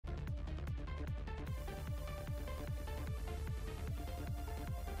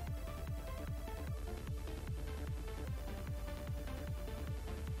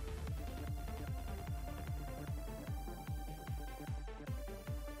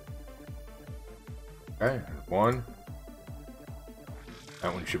Okay, there's one.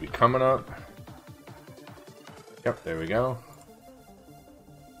 That one should be coming up. Yep, there we go.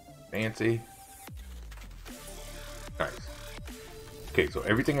 Fancy. Nice. Okay, so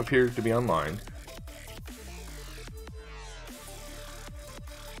everything appears to be online.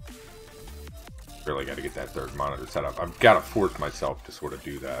 Really got to get that third monitor set up. I've got to force myself to sort of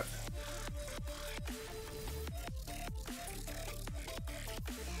do that.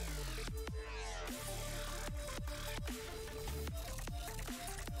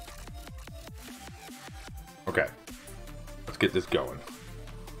 Okay, let's get this going.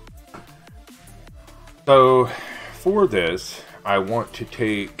 So for this, I want to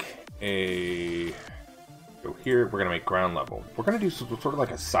take a, go here, we're going to make ground level. We're going to do sort of like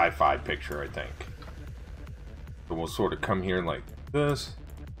a sci-fi picture, I think. So we'll sort of come here like this.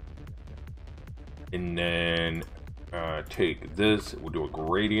 And then take this, we'll do a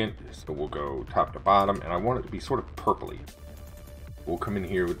gradient. So we'll go top to bottom, and I want it to be sort of purpley. We'll come in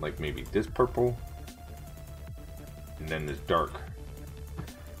here with like maybe this purple. And then this dark.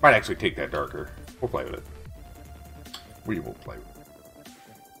 Might actually take that darker. We'll play with it. We will play with it.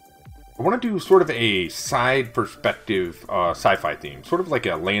 I want to do sort of a side perspective sci-fi theme. Sort of like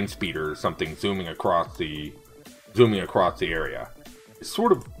a land speeder or something zooming across the area. It's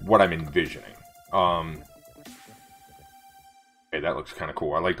sort of what I'm envisioning. Okay, that looks kind of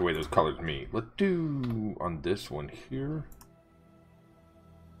cool. I like the way those colors meet. Let's do on this one here.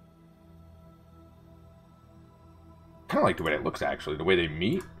 Kind of like the way it looks, actually. The way they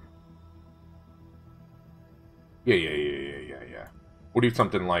meet. Yeah. We'll do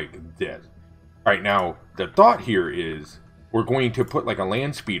something like this. Alright, now, the thought here is we're going to put like a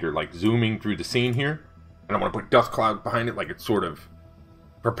land speeder, like zooming through the scene here. And I want to put dust clouds behind it, like it's sort of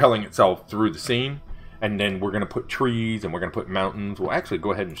propelling itself through the scene. And then we're going to put trees and we're going to put mountains. We'll actually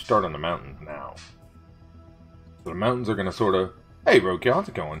go ahead and start on the mountains now. So the mountains are going to sort of... Hey, Roadkill, how's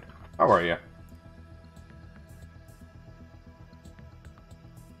it going? How are you?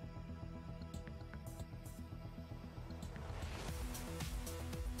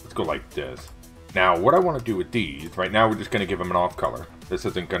 Let's go like this. Now, what I want to do with these, right now we're just going to give them an off color. This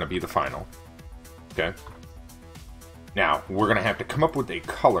isn't going to be the final. Okay. Now, we're going to have to come up with a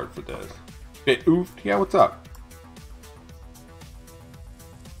color for this. Bit oofed? Yeah, what's up?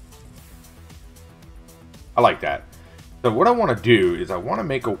 I like that. So what I want to do is I want to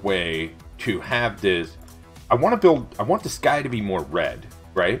make a way to have this. I want the sky to be more red,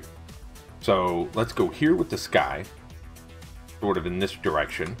 right? So let's go here with the sky. Sort of in this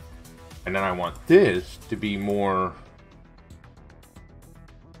direction. And then I want this to be more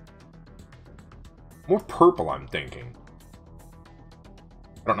purple, I'm thinking.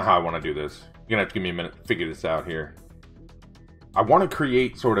 I don't know how I want to do this. You're gonna have to give me a minute to figure this out here. I want to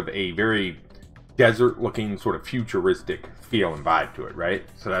create sort of a very desert looking, sort of futuristic feel and vibe to it, right?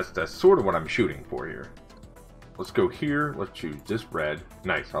 So that's sort of what I'm shooting for here. Let's go here, let's choose this red.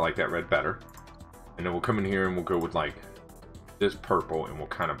 Nice, I like that red better. And then we'll come in here and we'll go with like this purple, and we'll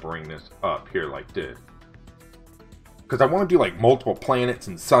kind of bring this up here like this. Because I want to do like multiple planets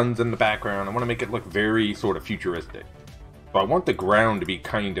and suns in the background. I want to make it look very sort of futuristic. So I want the ground to be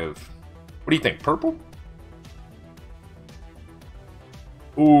kind of, what do you think, purple?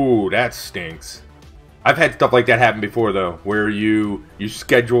 Ooh, that stinks. I've had stuff like that happen before though, where you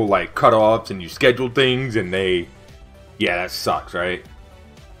schedule like cutoffs and you schedule things and they, yeah, that sucks, right?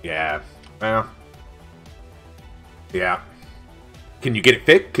 Yeah, well, yeah. Can you get it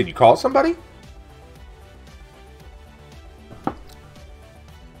fixed? Can you call somebody?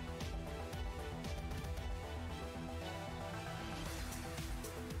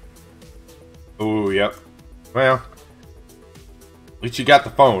 Oh, yep. Well, at least you got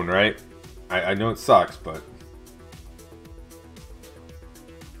the phone, right? I know it sucks, but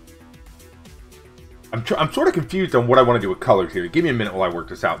I'm sort of confused on what I want to do with colors here. Give me a minute while I work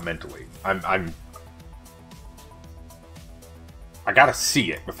this out mentally. I gotta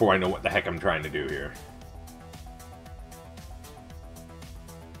see it before I know what the heck I'm trying to do here.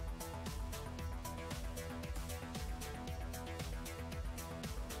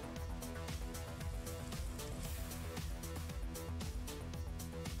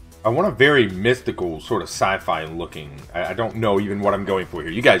 I want a very mystical, sort of sci-fi looking. I don't know even what I'm going for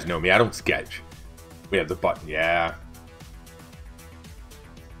here. You guys know me. I don't sketch. We have the button. Yeah.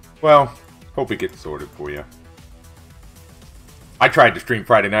 Well, hope it gets sorted for you. I tried to stream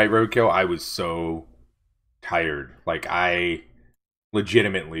Friday Night Roadkill. I was so tired. Like, I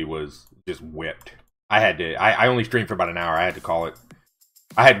legitimately was just whipped. I only streamed for about an hour. I had to call it.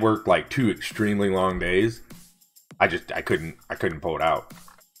 I had worked like 2 extremely long days. I couldn't pull it out.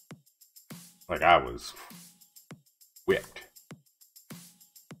 Like I was whipped.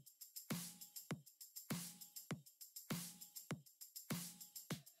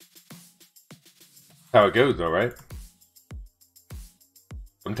 How it goes though, right?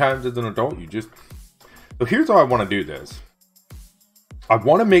 Sometimes as an adult, you just... So here's how I want to do this. I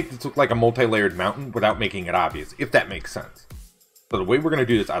want to make this look like a multi-layered mountain without making it obvious, if that makes sense. So the way we're going to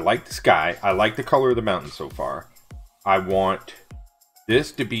do this, I like the sky. I like the color of the mountain so far. I want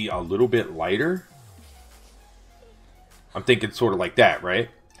this to be a little bit lighter. I'm thinking sort of like that, right?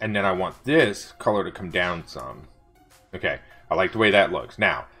 And then I want this color to come down some. Okay, I like the way that looks.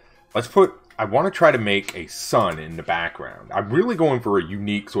 Now, let's put... I want to try to make a sun in the background. I'm really going for a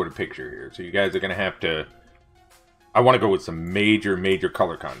unique sort of picture here. So you guys are going to have to... I want to go with some major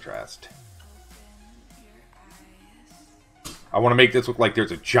color contrast. I want to make this look like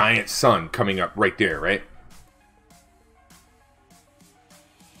there's a giant sun coming up right there, right?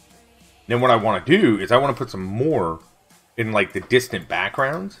 Then what I want to do is I want to put some more in like the distant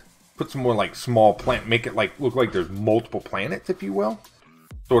backgrounds. Put some more like small plant, make it like look like there's multiple planets, if you will.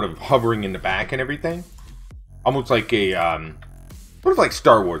 Sort of hovering in the back and everything. Almost like a, sort of like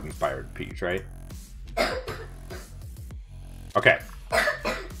Star Wars inspired piece, right? Okay.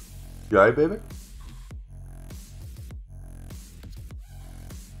 You alright, baby?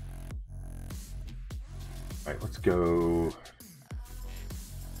 Alright, let's go.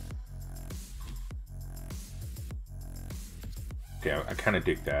 Okay, I kind of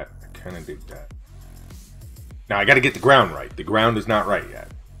dig that. Now, I got to get the ground right. The ground is not right yet.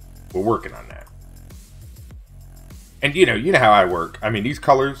 We're working on that. And you know how I work. I mean, these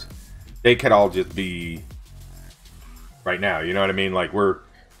colors, they could all just be right now. You know what I mean? Like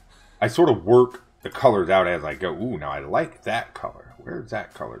I sort of work the colors out as I go. Ooh, now I like that color. Where is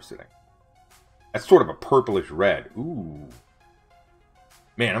that color sitting? That's sort of a purplish red. Ooh.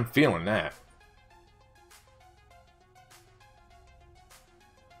 Man, I'm feeling that.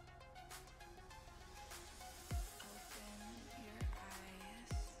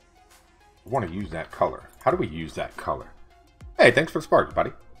 I want to use that color. How do we use that color? Hey, thanks for the sparks,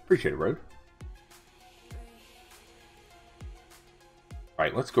 buddy. Appreciate it, Road.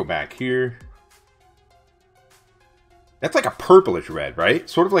 Alright, let's go back here. That's like a purplish red, right?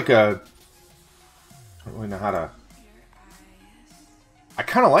 Sort of like a... I don't really know how to... I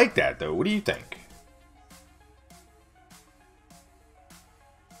kind of like that, though. What do you think?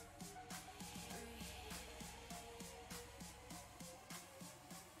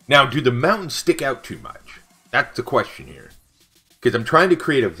 Now, do the mountains stick out too much? That's the question here. Because I'm trying to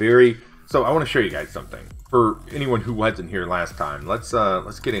create a very... So I want to show you guys something. For anyone who wasn't here last time, let's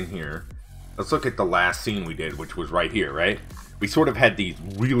get in here. Let's look at the last scene we did, which was right here, right? We sort of had these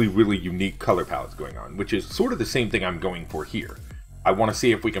really unique color palettes going on, which is sort of the same thing I'm going for here. I want to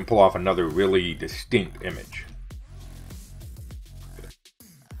see if we can pull off another really distinct image.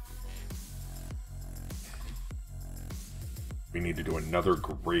 We need to do another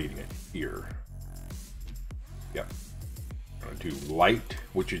gradient here. Yep. I'm going to do light,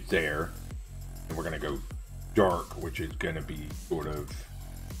 which is there. And we're going to go dark, which is going to be sort of...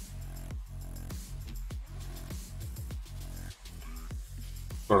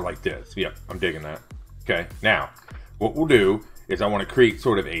 like this. Yep, I'm digging that. Okay, now, what we'll do is I want to create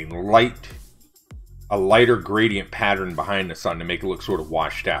sort of a lighter gradient pattern behind the sun to make it look sort of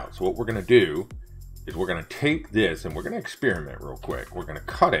washed out. So what we're going to do is we're going to take this and we're going to experiment real quick. We're going to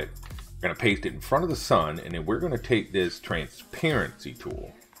cut it, we're going to paste it in front of the sun, and then we're going to take this transparency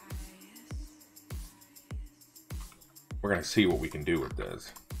tool. We're going to see what we can do with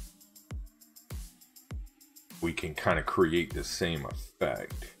this. We can kind of create the same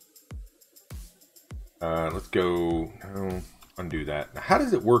effect. Let's go, no, undo that. Now, how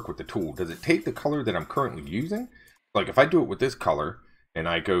does it work with the tool? Does it take the color that I'm currently using? Like if I do it with this color and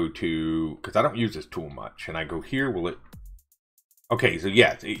I go to, because I don't use this tool much, and I go here, will it? Okay, so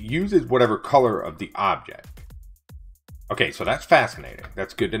yes, it uses whatever color of the object. Okay, so that's fascinating.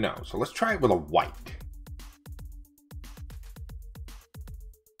 That's good to know. So let's try it with a white.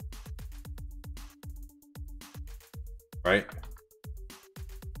 Right?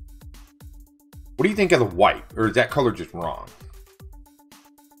 What do you think of the white? Or is that color just wrong?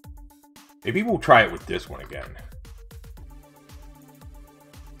 Maybe we'll try it with this one again.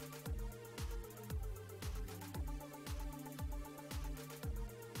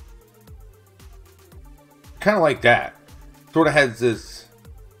 Kind of like that. Sort of has this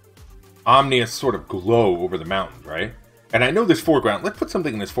ominous sort of glow over the mountains, right? And I know this foreground. Let's put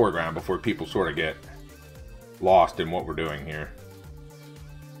something in this foreground before people sort of get lost in what we're doing here.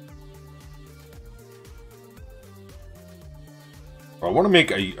 I want to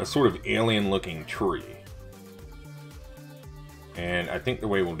make a sort of alien-looking tree. And I think the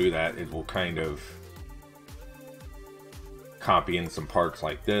way we'll do that is we'll kind of copy in some parts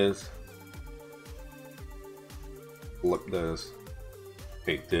like this. Flip this.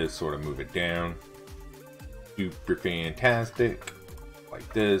 Take this, sort of move it down. Super fantastic.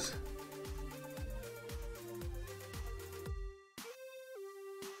 Like this.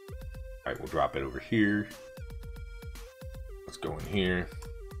 Alright, we'll drop it over here. Let's go in here.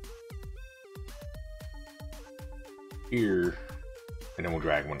 Here. And then we'll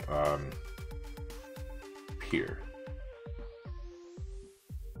drag one here.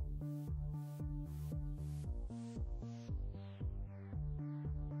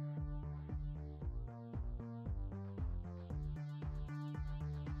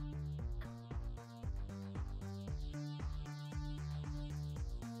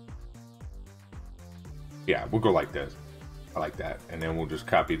 Yeah, we'll go like this. I like that. And then we'll just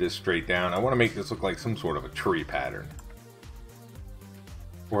copy this straight down. I want to make this look like some sort of a tree pattern.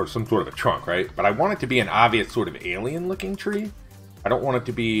 Or some sort of a trunk, right? But I want it to be an obvious sort of alien looking tree. I don't want it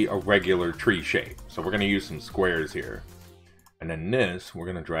to be a regular tree shape. So we're going to use some squares here. And then this, we're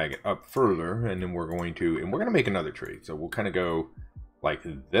going to drag it up further. And then we're going to make another tree. So we'll kind of go like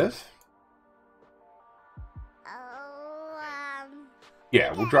this.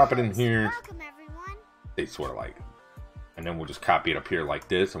 Yeah, we'll drop it in here. Welcome, everyone. They sort of like, and then we'll just copy it up here like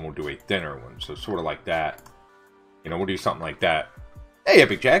this, and we'll do a thinner one. So sort of like that. You know, we'll do something like that. Hey,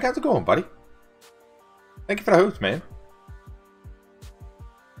 Epic Jack, how's it going, buddy? Thank you for the host, man.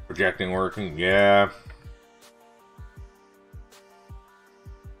 Projecting working, yeah.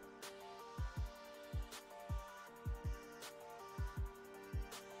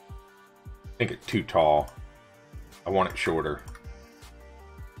 I think it's too tall. I want it shorter.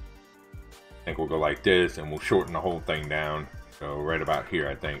 I think we'll go like this, and we'll shorten the whole thing down. So right about here,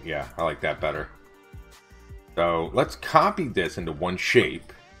 I think. Yeah, I like that better. So let's copy this into one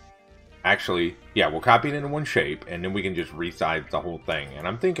shape. Actually, yeah, we'll copy it into one shape, and then we can just resize the whole thing. And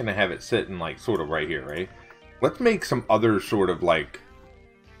I'm thinking to have it sitting like sort of right here, right? Let's make some other sort of like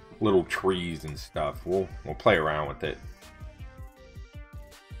little trees and stuff. We'll play around with it.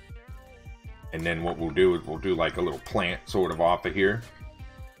 And then what we'll do is we'll do like a little plant sort of off of here.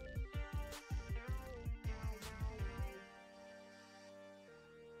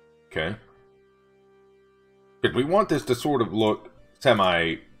 Okay. Because we want this to sort of look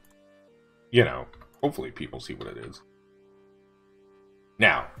semi, you know, hopefully people see what it is.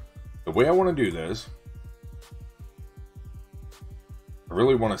 Now, the way I want to do this, I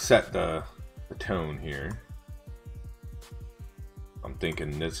really want to set the tone here. I'm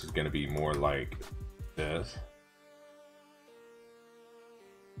thinking this is going to be more like this.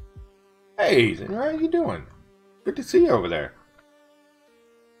 Hey, how are you doing? Good to see you over there.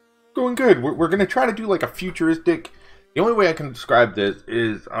 Going good. We're going to try to do like a futuristic. The only way I can describe this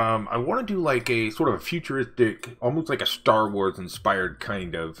is I want to do like a sort of a futuristic, almost like a Star Wars inspired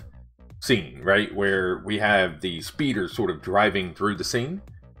kind of scene, right? Where we have the speeder sort of driving through the scene.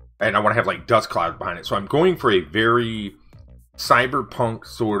 And I want to have like dust clouds behind it. So I'm going for a very cyberpunk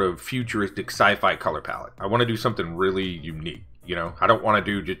sort of futuristic sci-fi color palette. I want to do something really unique, you know? I don't want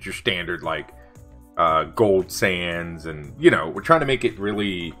to do just your standard like gold sands, and you know, we're trying to make it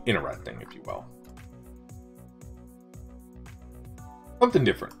really interesting, if you will. Something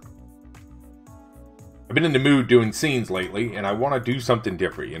different. I've been in the mood doing scenes lately, and I want to do something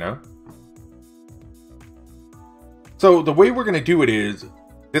different, you know? So the way we're going to do it is,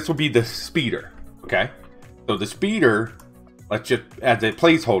 this will be the speeder, okay? So the speeder, let's just, as a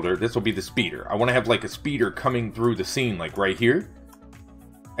placeholder, this will be the speeder. I want to have like a speeder coming through the scene, like right here.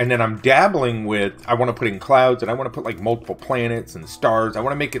 And then I'm dabbling with, I want to put in clouds, and I want to put like multiple planets and stars. I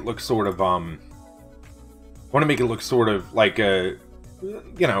want to make it look sort of, like a,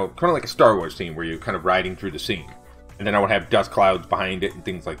 you know, kind of like a Star Wars scene where you're kind of riding through the scene. And then I want to have dust clouds behind it and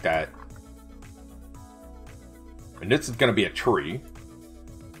things like that. And this is going to be a tree.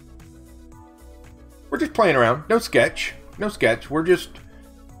 We're just playing around. No sketch. No sketch. We're just,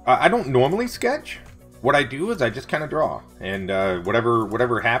 I don't normally sketch. What I do is I just kind of draw, and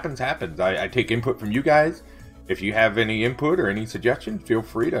whatever happens, happens. I take input from you guys. If you have any input or any suggestions, feel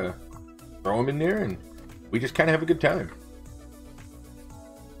free to throw them in there, and we just kind of have a good time.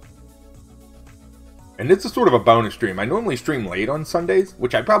 And this is sort of a bonus stream. I normally stream late on Sundays,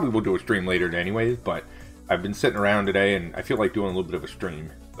 which I probably will do a stream later anyways, but I've been sitting around today, and I feel like doing a little bit of a stream,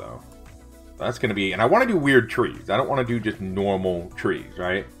 so that's going to be, and I want to do weird trees. I don't want to do just normal trees,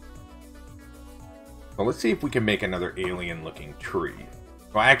 right? Well, let's see if we can make another alien-looking tree.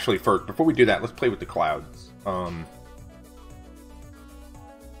 Well, actually, first, before we do that, let's play with the clouds.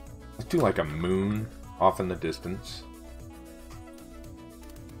 Let's do like a moon off in the distance.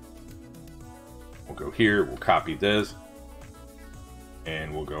 We'll go here, we'll copy this,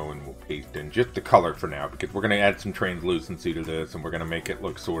 and we'll go and we'll paste in just the color for now, because we're going to add some translucency to this, and we're going to make it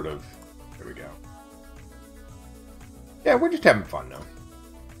look sort of, there we go. Yeah, we're just having fun though.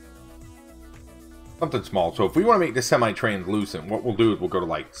 Something small. So if we want to make this semi-translucent, what we'll do is we'll go to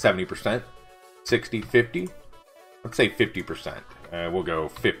like 70%, 60, 50. Let's say 50%. We'll go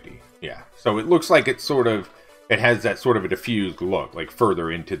 50. Yeah. So it looks like it's sort of, it has that sort of a diffused look, like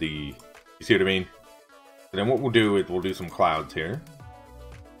further into the, you see what I mean? And then what we'll do is we'll do some clouds here.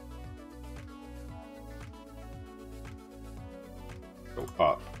 Go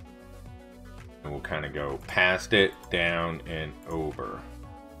up. And we'll kind of go past it, down, and over.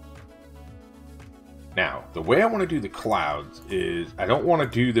 Now, the way I want to do the clouds is I don't want to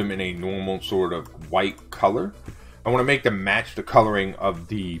do them in a normal sort of white color. I want to make them match the coloring of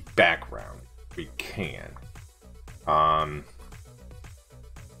the background. If we can. How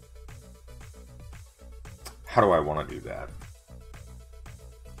do I want to do that?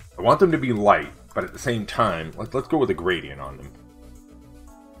 I want them to be light, but at the same time, let's go with a gradient on them.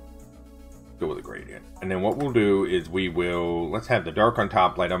 Go with a gradient. And then what we'll do is we will, let's have the dark on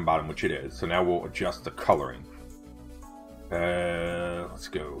top, light on bottom, which it is. So now we'll adjust the coloring. Let's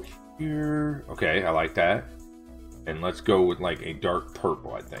go here. Okay, I like that. And let's go with like a dark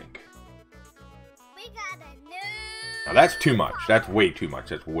purple, I think. We got a new... Now that's too much. That's way too much.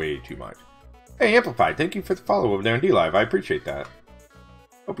 That's way too much. Hey, Amplified, thank you for the follow over there in D-Live. I appreciate that.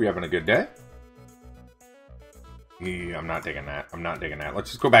 Hope you're having a good day. Yeah, I'm not digging that. I'm not digging that. Let's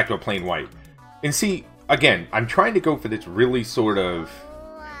just go back to a plain white. And see, again, I'm trying to go for this really sort of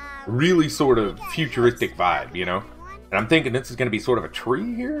futuristic vibe, you know? And I'm thinking this is going to be sort of a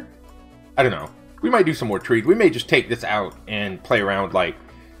tree here? I don't know. We might do some more trees. We may just take this out and play around with, like,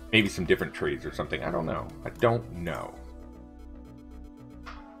 maybe some different trees or something. I don't know. I don't know.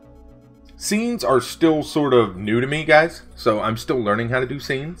 Scenes are still sort of new to me, guys. So I'm still learning how to do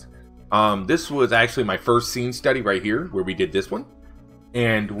scenes. This was actually my first scene study right here, where we did this one.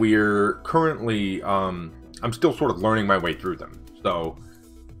 And we're currently, I'm still sort of learning my way through them. So,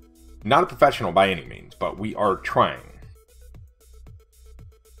 not a professional by any means, but we are trying.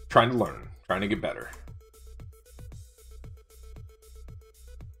 Trying to learn. Trying to get better.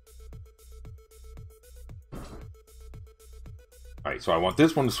 Alright, so I want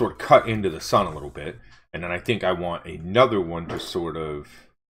this one to sort of cut into the sun a little bit. And then I think I want another one to sort of...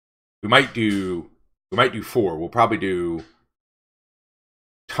 We might do 4. We'll probably do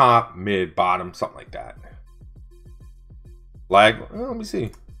top, mid, bottom, something like that. Lag. Oh, let me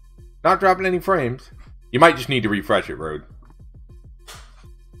see. Not dropping any frames. You might just need to refresh it, Road.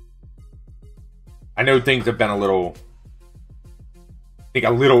 I know things have been a little... I think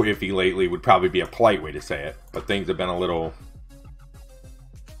a little iffy lately would probably be a polite way to say it. But things have been a little...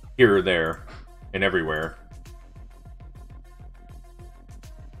 here or there. And everywhere.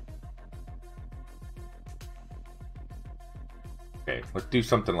 Okay, let's do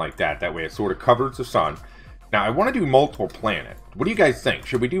something like that. That way it sort of covers the sun. Now, I want to do multiple planets. What do you guys think?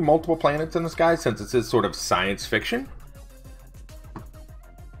 Should we do multiple planets in the sky since this is sort of science fiction?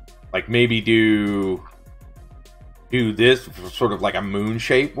 Like maybe do this sort of like a moon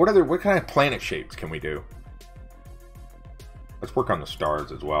shape. What kind of planet shapes can we do? Let's work on the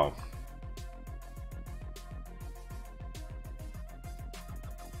stars as well.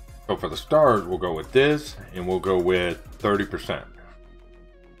 So for the stars, we'll go with this, and we'll go with 30%.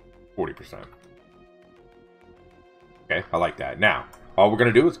 40%. Okay, I like that. Now, all we're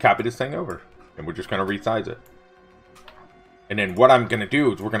going to do is copy this thing over, and we're just going to resize it. And then what I'm going to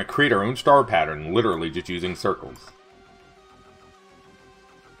do is we're going to create our own star pattern, literally just using circles.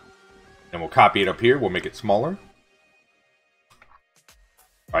 And we'll copy it up here. We'll make it smaller.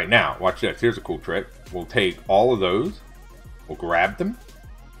 Alright, now, watch this. Here's a cool trick. We'll take all of those. We'll grab them.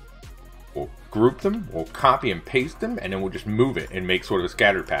 We'll group them. We'll copy and paste them. And then we'll just move it and make sort of a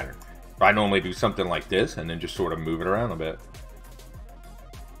scattered pattern. So I normally do something like this and then just sort of move it around a bit.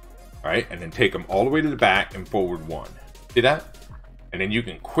 Alright, and then take them all the way to the back and forward one. See that? And then you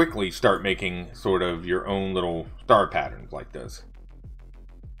can quickly start making sort of your own little star patterns like this.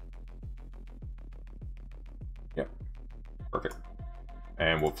 Yep. Perfect.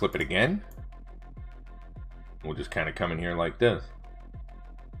 And we'll flip it again. We'll just kind of come in here like this.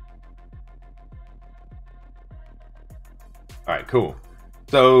 Alright, cool.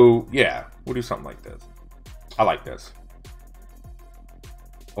 So, yeah, we'll do something like this. I like this.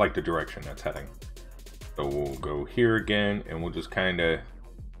 I like the direction that's heading. So we'll go here again, and we'll just kind of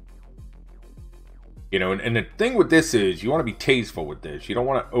You know, and the thing with this is you want to be tasteful with this. You don't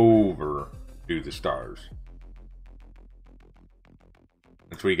want to overdo the stars.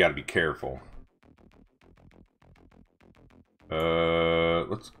 That's where you got to be careful.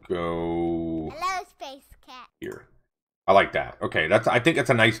 Let's go. Hello, Space Cat. Here. I like that. Okay, I think that's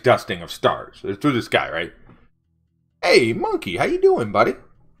a nice dusting of stars. It's through the sky, right? Hey, Monkey, how you doing, buddy?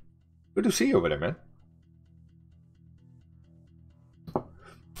 Good to see you over there, man.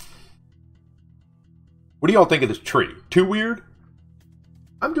 What do y'all think of this tree? Too weird?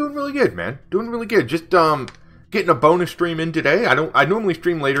 I'm doing really good, man. Doing really good. Just getting a bonus stream in today. I normally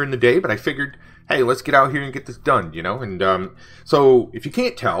stream later in the day, but I figured, hey, let's get out here and get this done, you know? And so if you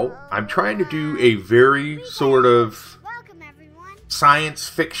can't tell, I'm trying to do a very sort of science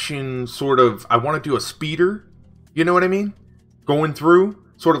fiction sort of, I want to do a speeder, you know what I mean? Going through,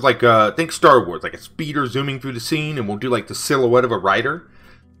 sort of like, think Star Wars, like a speeder zooming through the scene, and we'll do like the silhouette of a rider,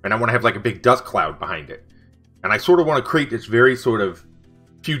 and I want to have like a big dust cloud behind it. And I sort of want to create this very sort of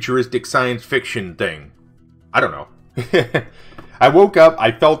futuristic science fiction thing. I don't know. I woke up,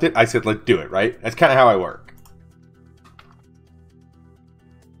 I felt it, I said, let's do it, right? That's kind of how I work.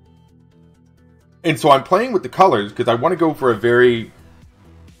 And so I'm playing with the colors because I want to go for a very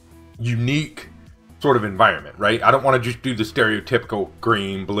unique sort of environment, right? I don't want to just do the stereotypical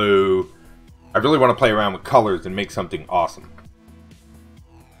green, blue. I really want to play around with colors and make something awesome.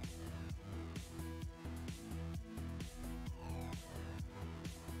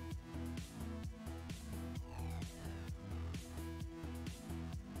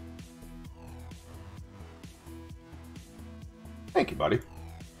 Thank you, buddy.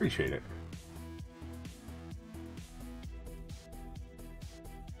 Appreciate it.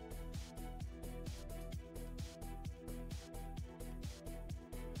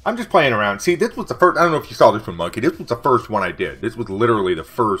 I'm just playing around. See, this was the first... I don't know if you saw this one, Monkey. This was the first one I did. This was literally the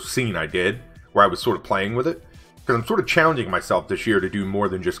first scene I did where I was sort of playing with it. Because I'm sort of challenging myself this year to do more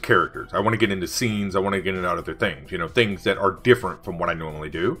than just characters. I want to get into scenes. I want to get into other things. You know, things that are different from what I normally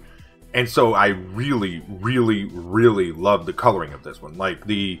do. And so I really, really, really love the coloring of this one. Like,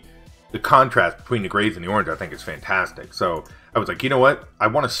 the contrast between the grays and the orange, I think, is fantastic. So I was like, you know what? I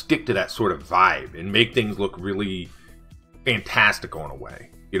want to stick to that sort of vibe and make things look really fantastical in a way.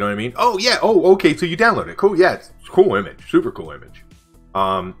 You know what I mean? Oh, yeah. Oh, okay. So you download it. Cool. Yeah, it's a cool image. Super cool image.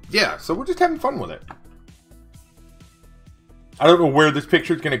 Yeah, so we're just having fun with it. I don't know where this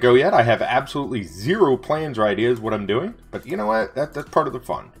picture is going to go yet. I have absolutely zero plans or ideas what I'm doing. But you know what? That's part of the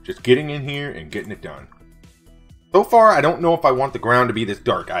fun. Just getting in here and getting it done. So far, I don't know if I want the ground to be this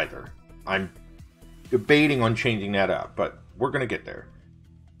dark either. I'm debating on changing that up, but we're going to get there.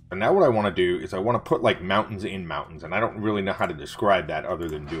 And now what I want to do is I want to put like mountains in mountains. And I don't really know how to describe that other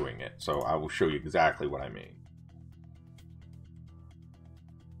than doing it. So I will show you exactly what I mean.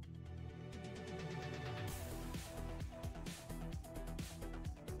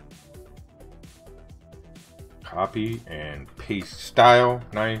 Copy and paste style.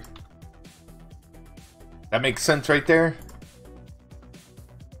 Nice. That makes sense right there.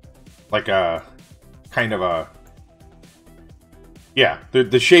 Like a kind of a... Yeah,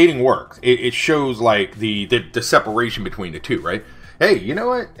 the shading works. It shows like the separation between the two, right? Hey, you know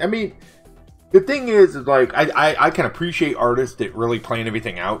what? I mean, the thing is like, I can appreciate artists that really plan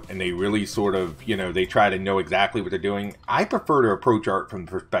everything out and they really sort of, you know, they try to know exactly what they're doing. I prefer to approach art from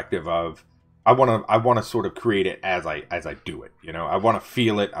the perspective of, I want to sort of create it as I do it. You know, I want to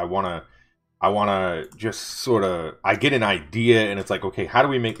feel it. I want to just sort of, I get an idea and it's like, okay, how do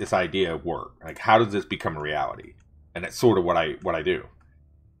we make this idea work? Like, how does this become a reality? And that's sort of what I do.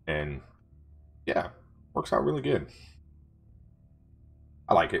 And yeah, works out really good.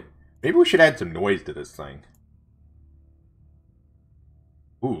 I like it. Maybe we should add some noise to this thing.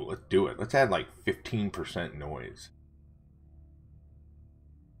 Ooh, let's do it. Let's add like 15% noise.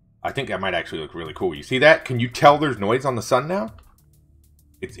 I think that might actually look really cool. You see that? Can you tell there's noise on the sun now?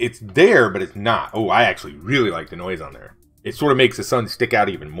 It's there, but it's not. Oh, I actually really like the noise on there. It sort of makes the sun stick out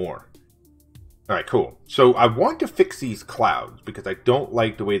even more. Alright, cool. So I want to fix these clouds because I don't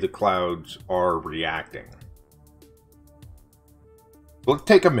like the way the clouds are reacting. Let's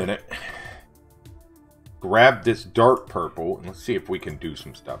take a minute. Grab this dark purple and let's see if we can do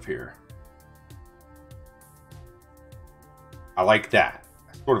some stuff here. I like that.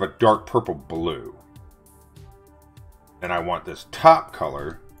 Sort of a dark purple blue. And I want this top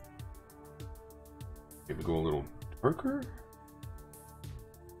color. Maybe go a little darker.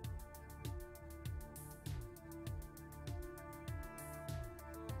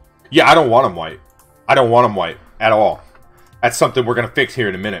 Yeah, I don't want them white. I don't want them white at all. That's something we're going to fix here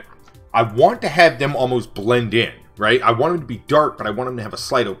in a minute. I want to have them almost blend in. right? I want them to be dark, but I want them to have a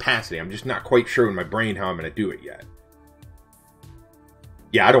slight opacity. I'm just not quite sure in my brain how I'm going to do it yet.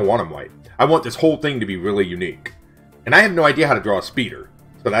 Yeah, I don't want them white. I want this whole thing to be really unique. And I have no idea how to draw a speeder.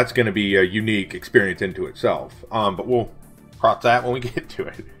 So that's going to be a unique experience into itself. But we'll cross that when we get to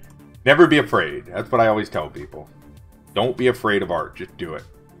it. Never be afraid. That's what I always tell people. Don't be afraid of art. Just do it.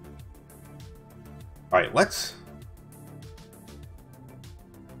 Alright,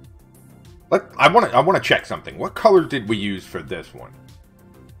 I want to check something. What colors did we use for this one?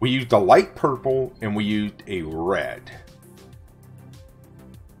 We used a light purple and we used a red.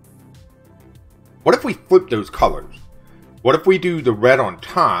 What if we flip those colors? What if we do the red on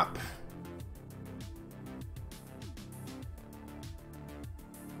top?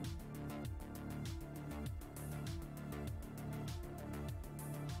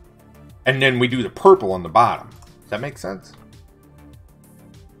 And then we do the purple on the bottom. Does that make sense?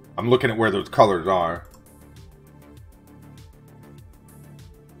 I'm looking at where those colors are.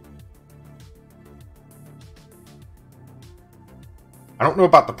 I don't know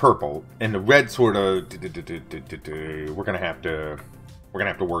about the purple and the red. Sort of. We're gonna have to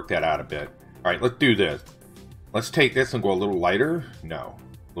work that out a bit. All right, let's do this. Let's take this and go a little lighter. No,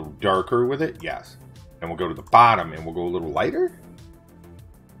 a little darker with it. Yes, and we'll go to the bottom and we'll go a little lighter.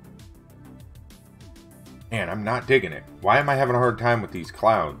 Man, I'm not digging it. Why am I having a hard time with these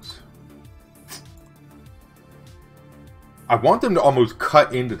clouds? I want them to almost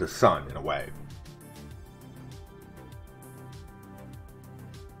cut into the sun in a way.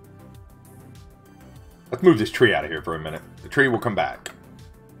 Let's move this tree out of here for a minute. The tree will come back.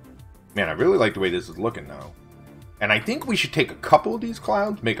 Man, I really like the way this is looking though. And I think we should take a couple of these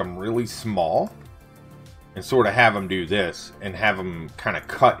clouds, make them really small, and sort of have them do this, and have them kind of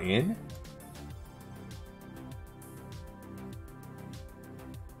cut in.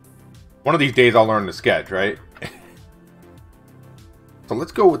 One of these days I'll learn to sketch, right? So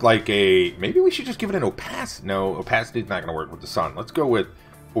let's go with like a... Maybe we should just give it an opacity. No, opacity is not going to work with the sun. Let's go with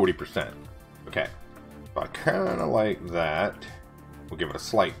 40%. Okay. So I kind of like that. We'll give it a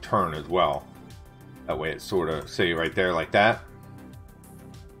slight turn as well. That way it's sort of, say, right there like that.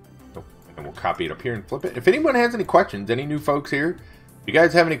 And we'll copy it up here and flip it. If anyone has any questions, any new folks here, if you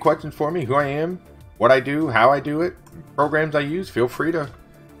guys have any questions for me, who I am, what I do, how I do it, programs I use, feel free to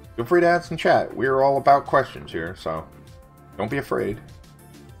ask and chat. We're all about questions here, so don't be afraid.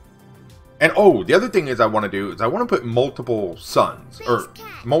 And oh, the other thing is I want to do is I want to put multiple suns or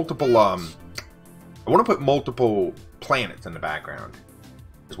multiple I want to put multiple planets in the background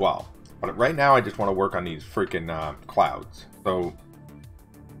as well. But right now I just want to work on these freaking clouds. So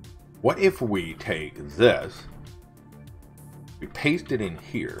what if we take this, we paste it in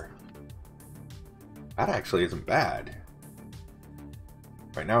here? That actually isn't bad.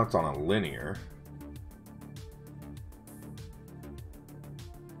 Right now it's on a linear.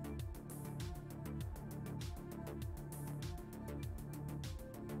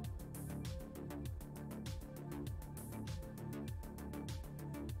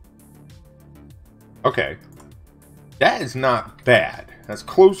 Okay. That is not bad. That's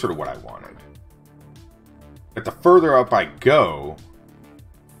closer to what I wanted. But the further up I go,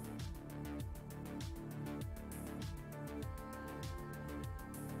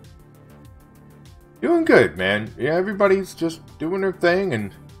 doing good, man. Yeah, everybody's just doing their thing,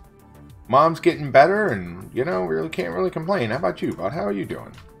 and mom's getting better, and, you know, really can't really complain. How about you, bud? How are you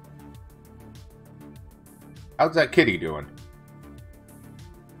doing? How's that kitty doing?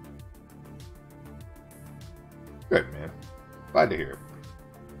 Good, man. Glad to hear.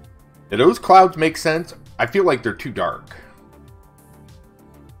 Do those clouds make sense? I feel like they're too dark.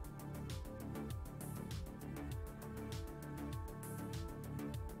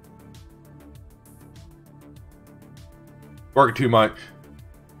 Working too much.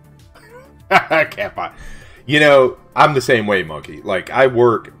 I can't find. You know, I'm the same way, Monkey. Like, I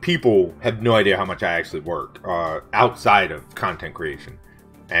work. People have no idea how much I actually work outside of content creation.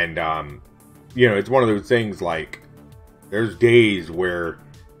 And, you know, it's one of those things like, there's days where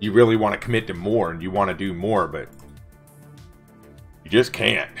you really want to commit to more and you want to do more, but you just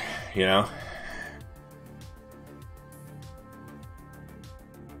can't, you know?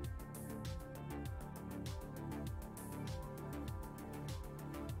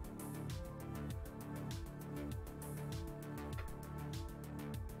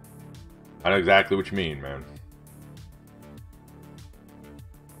 I know exactly what you mean, man.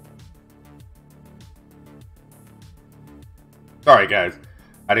 Sorry, guys.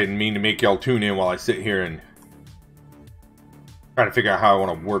 I didn't mean to make y'all tune in while I sit here and try to figure out how I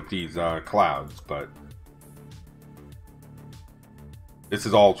want to work these clouds, but This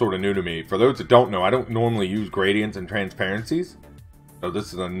is all sort of new to me. For those that don't know, I don't normally use gradients and transparencies. So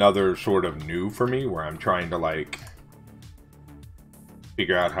this is another sort of new for me where I'm trying to like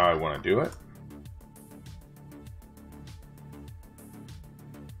figure out how I want to do it.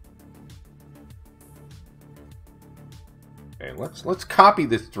 Okay, let's copy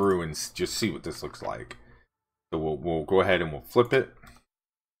this through and just see what this looks like. So we'll go ahead and we'll flip it.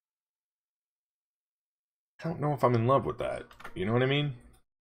 I don't know if I'm in love with that. You know what I mean?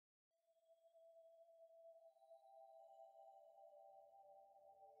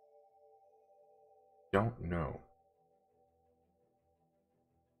 Don't know.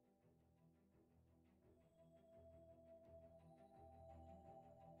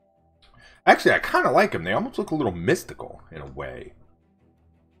 Actually, I kind of like them. They almost look a little mystical in a way.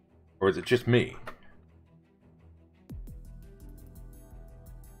 Or is it just me?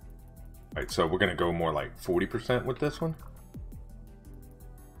 Alright, so we're going to go more like 40% with this one.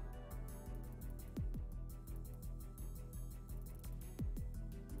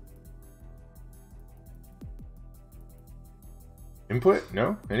 Input?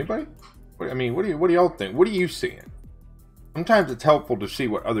 No? Anybody? I mean, what do y'all think? What are you seeing? Sometimes it's helpful to see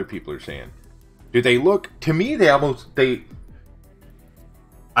what other people are saying. Do they look... To me,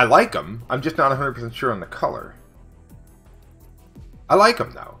 I like them. I'm just not 100% sure on the color. I like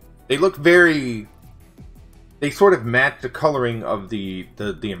them, though. They look very... They sort of match the coloring of the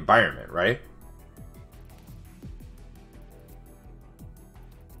environment, right?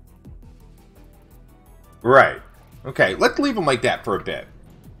 Right. Okay, let's leave them like that for a bit.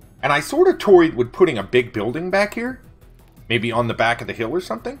 And I sort of toyed with putting a big building back here. Maybe on the back of the hill or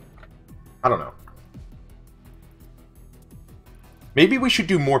something? I don't know. Maybe we should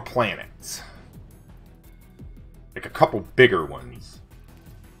do more planets. Like a couple bigger ones.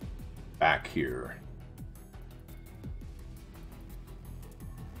 Back here.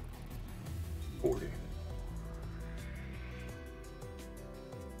 40.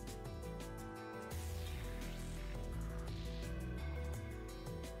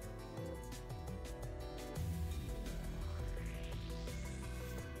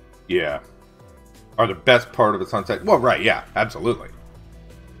 Yeah. Are the best part of the sunset. Well, right, yeah, absolutely.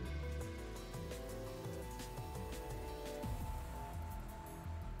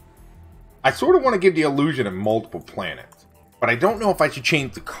 I sort of want to give the illusion of multiple planets, but I don't know if I should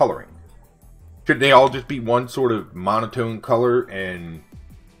change the coloring. Should they all just be one sort of monotone color? And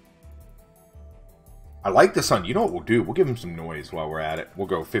I like the sun. You know what we'll do? We'll give them some noise while we're at it. We'll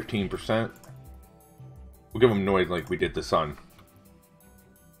go 15%. We'll give them noise like we did the sun.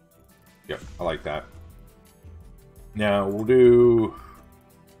 Yep, I like that. Now we'll do...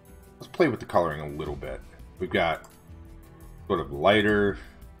 Let's play with the coloring a little bit. We've got sort of lighter.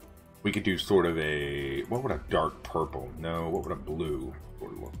 We could do sort of a... What would a dark purple? No, what would a blue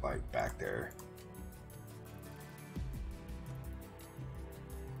sort of look like back there?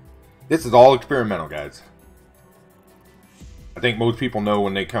 This is all experimental, guys. I think most people know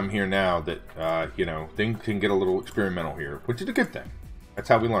when they come here now that, you know, things can get a little experimental here, which is a good thing. That's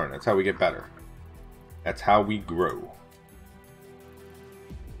how we learn. That's how we get better. That's how we grow.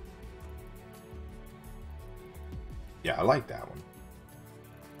 Yeah, I like that one.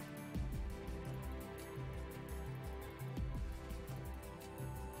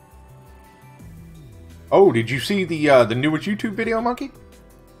 Oh, did you see the newest YouTube video, Monkey?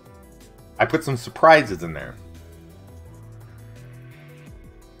 I put some surprises in there.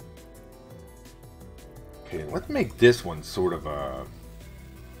 Okay, let's make this one sort of a...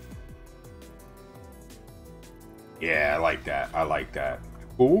 Yeah, I like that. I like that.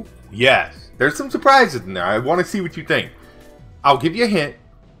 Ooh, yes. There's some surprises in there. I want to see what you think. I'll give you a hint.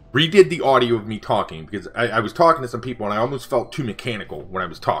 Redid the audio of me talking because I was talking to some people and I almost felt too mechanical when I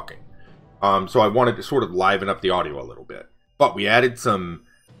was talking. So I wanted to sort of liven up the audio a little bit. But we added some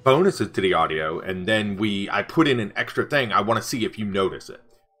bonuses to the audio and then I put in an extra thing. I want to see if you notice it.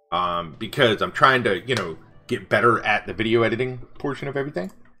 Because I'm trying to, you know, get better at the video editing portion of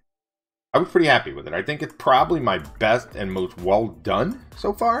everything. I was pretty happy with it. I think it's probably my best and most well done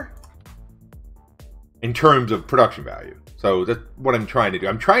so far in terms of production value. So that's what I'm trying to do.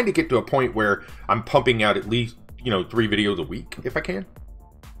 I'm trying to get to a point where I'm pumping out at least, you know, 3 videos a week if I can.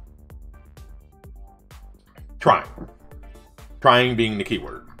 Trying. Trying being the key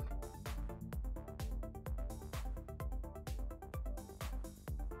word.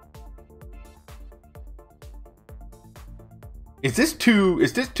 Is this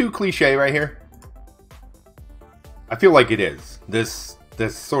too cliche right here? I feel like it is. This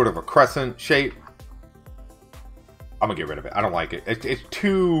sort of a crescent shape. I'm gonna get rid of it. I don't like it. It's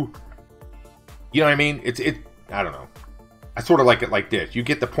too... You know what I mean? I don't know. I sort of like it like this. You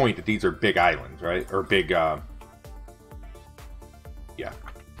get the point that these are big islands, right? Or big, yeah,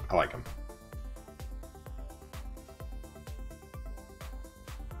 I like them.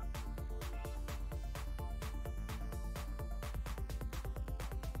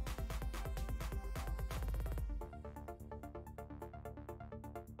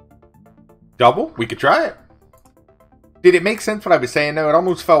 Double? We could try it. Did it make sense what I was saying, though? It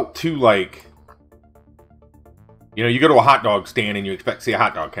almost felt too, like... You know, you go to a hot dog stand and you expect to see a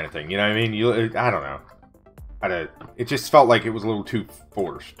hot dog kind of thing. You know what I mean? I don't know. It just felt like it was a little too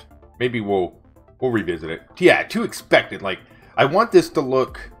forced. Maybe we'll revisit it. Yeah, too expected. Like, I want this to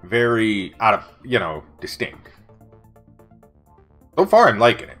look very out of, you know, distinct. So far, I'm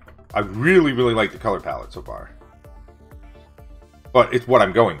liking it. I really, really like the color palette so far. But it's what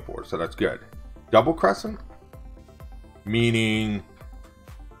I'm going for, so that's good. Double crescent? Meaning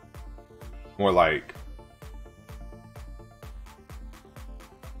more like...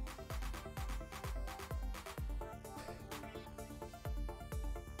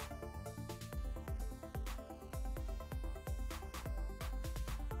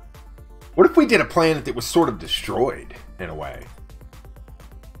 What if we did a planet that was sort of destroyed, in a way?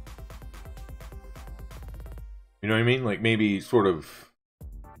 You know what I mean? Like, maybe sort of...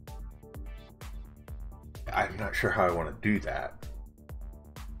 I'm not sure how I want to do that.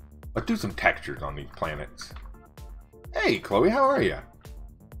 Let's do some textures on these planets. Hey, Chloe, how are you?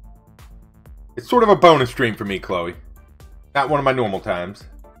 It's sort of a bonus stream for me, Chloe. Not one of my normal times.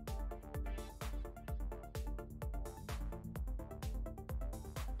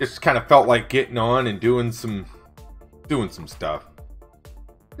 Just kind of felt like getting on and doing some stuff.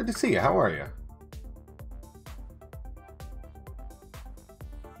 Good to see you. How are you?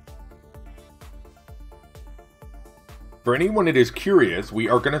 For anyone that is curious, we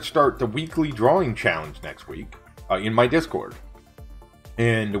are going to start the weekly drawing challenge next week in my Discord.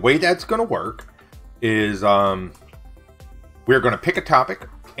 And the way that's going to work is we're going to pick a topic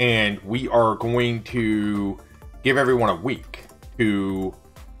and we are going to give everyone a week to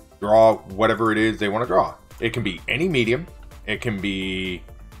draw whatever it is they want to draw. It can be any medium. It can be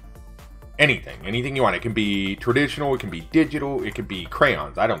anything you want. It can be traditional. It can be digital. It can be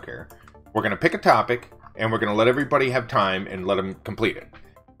crayons. I don't care. We're going to pick a topic. And we're going to let everybody have time and let them complete it.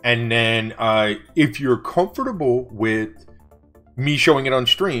 And then if you're comfortable with me showing it on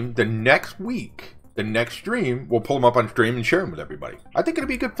stream, the next week, the next stream, we'll pull them up on stream and share them with everybody. I think it'll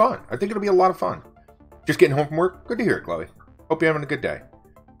be good fun. I think it'll be a lot of fun. Just getting home from work? Good to hear it, Chloe. Hope you're having a good day.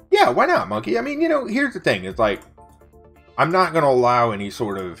 Yeah, why not, Monkey? I mean, you know, here's the thing. It's like, I'm not going to allow any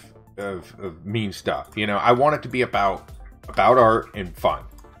sort of mean stuff. You know, I want it to be about art and fun.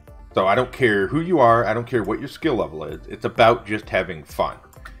 So I don't care who you are. I don't care what your skill level is. It's about just having fun,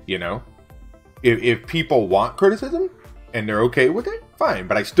 you know? If people want criticism and they're okay with it, fine.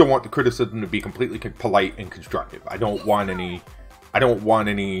 But I still want the criticism to be completely polite and constructive. I don't want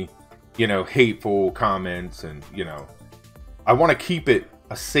any, you know, hateful comments and, you know. I want to keep it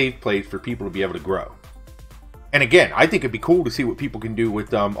a safe place for people to be able to grow. And again, I think it'd be cool to see what people can do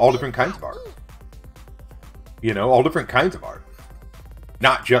with all different kinds of art. You know, all different kinds of art.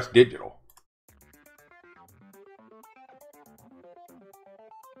 Not just digital.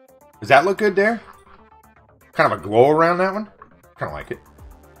 Does that look good there? Kind of a glow around that one? Kind of like it.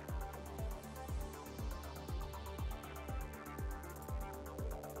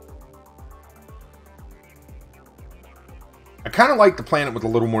 I kind of like the planet with a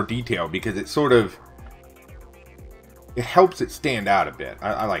little more detail because it sort of... It helps it stand out a bit.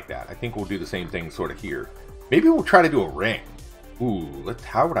 I like that. I think we'll do the same thing sort of here. Maybe we'll try to do a ring. Ooh,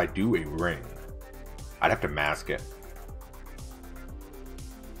 how would I do a ring? I'd have to mask it.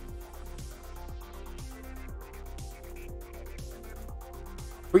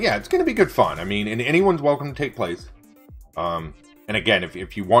 But yeah, it's going to be good fun. I mean, and anyone's welcome to take place. And again,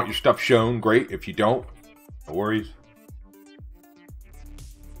 if you want your stuff shown, great. If you don't, no worries.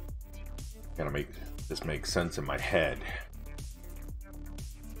 Gotta make this make sense in my head.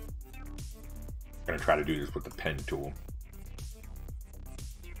 I'm gonna try to do this with the pen tool.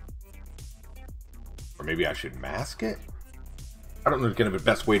 Or maybe I should mask it? I don't know the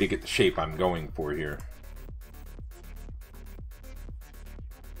best way to get the shape I'm going for here.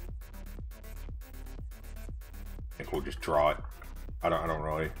 I think we'll just draw it. I don't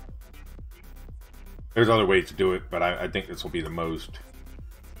really. There's other ways to do it, but I think this will be the most.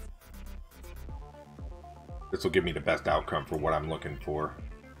 This will give me the best outcome for what I'm looking for.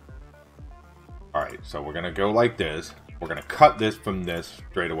 Alright, so we're gonna go like this. We're gonna cut this from this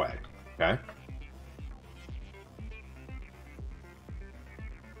straight away. Okay?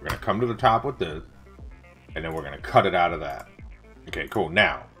 We're going to come to the top with this. And then we're going to cut it out of that. Okay, cool.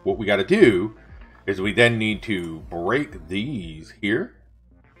 Now, what we got to do is we then need to break these here.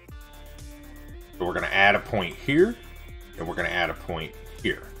 So we're going to add a point here, and we're going to add a point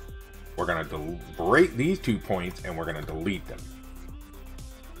here. We're going to break these 2 points, and we're going to delete them.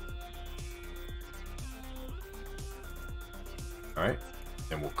 All right,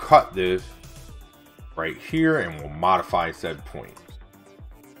 and we'll cut this right here, and we'll modify said point.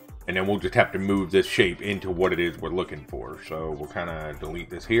 And then we'll just have to move this shape into what it is we're looking for. So we'll kind of delete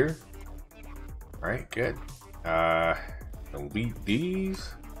this here. All right, good. Delete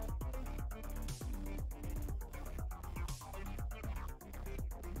these.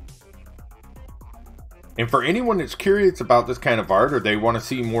 And for anyone that's curious about this kind of art, or they want to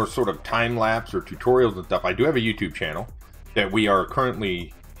see more sort of time lapse or tutorials and stuff, I do have a YouTube channel that we are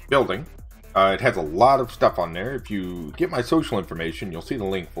currently building. It has a lot of stuff on there. If you get my social information, you'll see the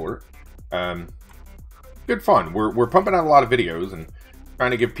link for it. Good fun. We're pumping out a lot of videos and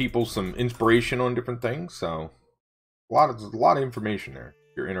trying to give people some inspiration on different things. So a lot of information there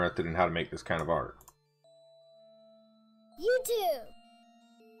if you're interested in how to make this kind of art. YouTube.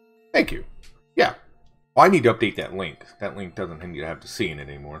 Thank you. Yeah. Well, I need to update that link. That link doesn't need to have to see in it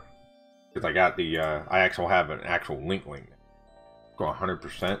anymore. Because I got the, I actually have an actual link. Go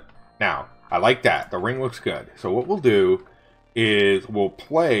 100%. Now, I like that. The ring looks good. So what we'll do is we'll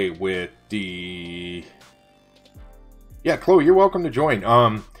play with the... Yeah, Chloe, you're welcome to join.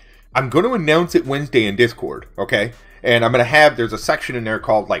 I'm going to announce it Wednesday in Discord, okay? And I'm going to have, there's a section in there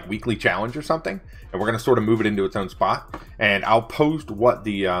called like Weekly Challenge or something. And we're going to sort of move it into its own spot. And I'll post what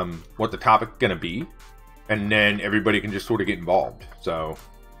the topic's going to be. And then everybody can just sort of get involved. So...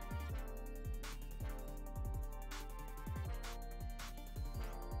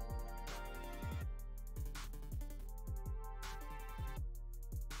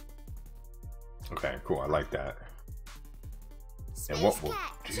 Okay, cool. I like that. And what we'll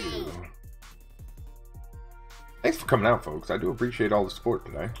do... Thanks for coming out, folks. I do appreciate all the support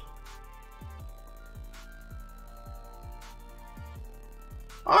today.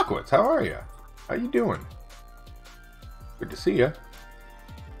 Aquats, how are you? How you doing? Good to see you.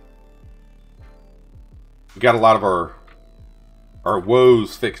 We got a lot of our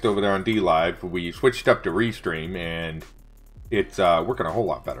woes fixed over there on DLive. We switched up to Restream, and it's working a whole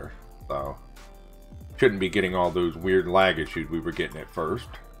lot better. So... shouldn't be getting all those weird lag issues we were getting at first.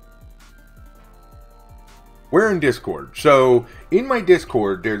 We're in Discord. So in my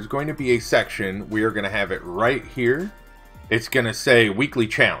Discord, there's going to be a section. We are going to have it right here. It's going to say weekly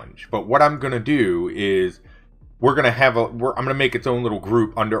challenge. But what I'm going to do is we're going to have I'm going to make its own little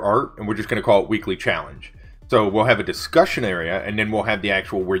group under art, and we're just going to call it weekly challenge. So we'll have a discussion area, and then we'll have the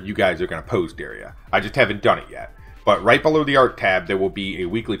actual where you guys are going to post area. I just haven't done it yet. But right below the art tab, there will be a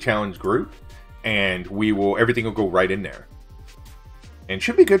weekly challenge group. And everything will go right in there. And it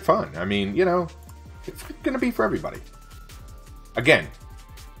should be good fun. I mean, you know, it's going to be for everybody. Again,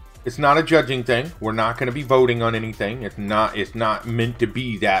 it's not a judging thing. We're not going to be voting on anything. It's not meant to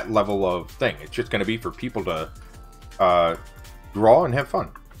be that level of thing. It's just going to be for people to draw and have fun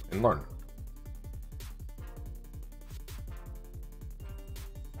and learn.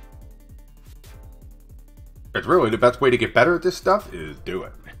 It's really the best way to get better at this stuff is do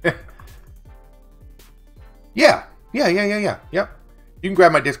it. Yeah. Yep. You can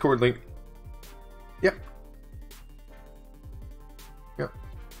grab my Discord link. Yep.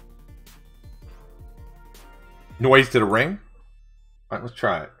 Noise to the ring. All right, let's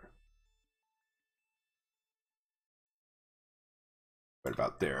try it. Right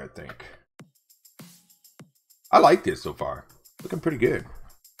about there, I think. I like this so far. Looking pretty good.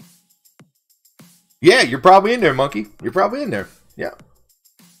 Yeah, you're probably in there, Monkey. You're probably in there. Yeah.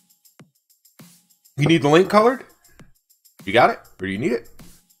 You need the link colored? You got it? Or do you need it?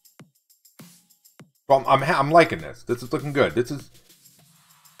 Well, I'm liking this. This is looking good. This is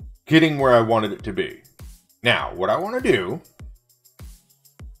getting where I wanted it to be. Now, what I want to do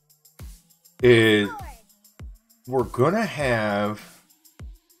is we're going to have...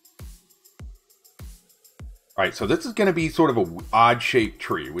 Alright, so this is going to be sort of an odd-shaped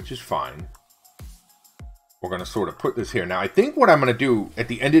tree, which is fine. We're going to sort of put this here. Now, I think what I'm going to do at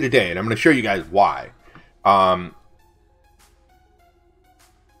the end of the day, and I'm going to show you guys why.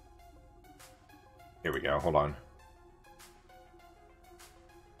 Here we go. Hold on.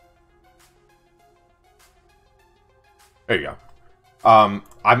 There you go. I'm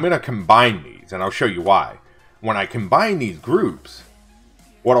going to combine these, and I'll show you why. When I combine these groups,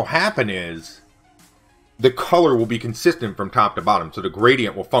 what will happen is the color will be consistent from top to bottom, so the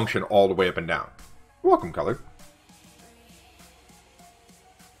gradient will function all the way up and down. You're welcome, color.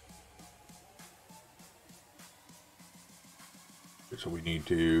 So we need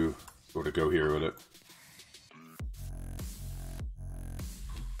to sort of go here with it.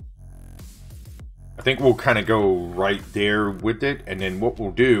 I think we'll kind of go right there with it, and then what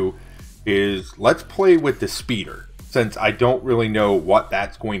we'll do is let's play with the speeder, since I don't really know what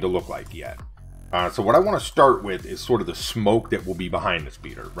that's going to look like yet. So what I want to start with is sort of the smoke that will be behind the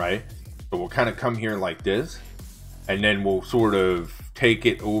speeder, right? So we'll kind of come here like this, and then we'll sort of take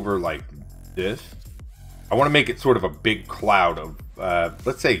it over like this. I want to make it sort of a big cloud of,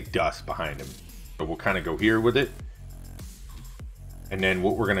 let's say, dust behind him. So we'll kind of go here with it. And then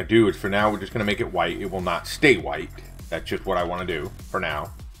what we're going to do is, for now, we're just going to make it white. It will not stay white. That's just what I want to do for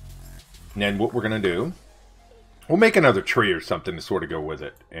now. And then what we're going to do, we'll make another tree or something to sort of go with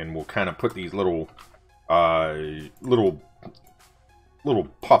it. And we'll kind of put these little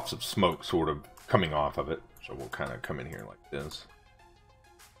puffs of smoke sort of coming off of it. So we'll kind of come in here like this.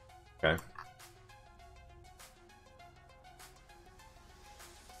 Okay.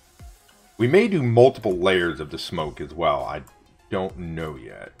 We may do multiple layers of the smoke as well. I don't know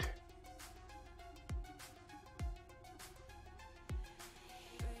yet.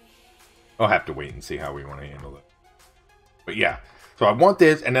 I'll have to wait and see how we want to handle it. But yeah, so I want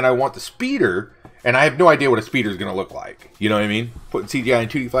this, and then I want the speeder, and I have no idea what a speeder is going to look like. You know what I mean? Putting CGI and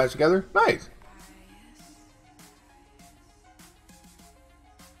 2D flash together? Nice.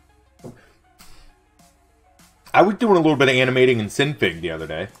 I was doing a little bit of animating in SciFi the other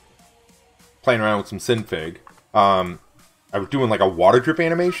day. Playing around with some SciFi. I was doing like a water drip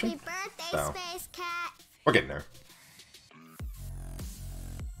animation. Happy birthday, Space Cat. We're getting there.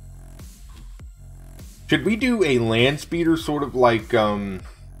 Should we do a land speeder sort of like something,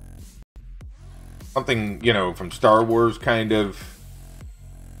 you know, from Star Wars, kind of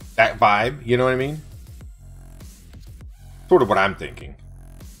that vibe, you know what I mean? Sort of what I'm thinking.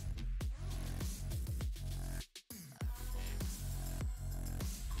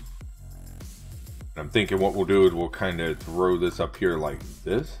 I'm thinking what we'll do is we'll kind of throw this up here like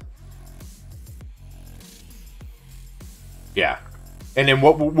this. Yeah, and then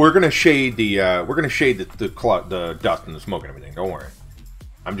what we're gonna shade the the dust and the smoke and everything. Don't worry.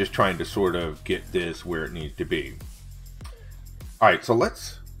 I'm just trying to sort of get this where it needs to be. All right, so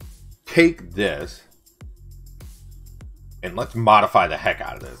let's take this and let's modify the heck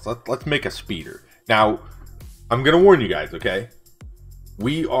out of this. Let's make a speeder. Now, I'm gonna warn you guys, okay?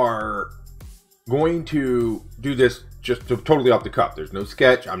 We are going to do this just totally off the cuff. There's no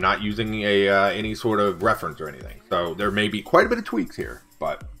sketch. I'm not using any sort of reference or anything. So there may be quite a bit of tweaks here,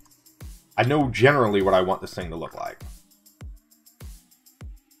 but I know generally what I want this thing to look like.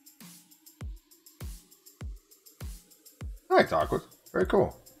 Nice, Aquas. Very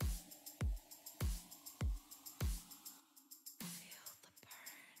cool.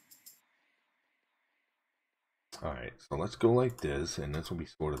 Alright, so let's go like this, and this will be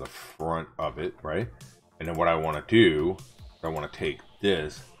sort of the front of it, right? And then what I want to do, I want to take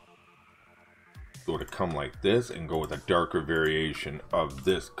this, sort of come like this, and go with a darker variation of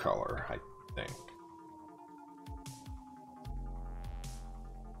this color, I think.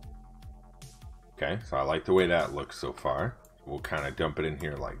 Okay, so I like the way that looks so far. We'll kind of dump it in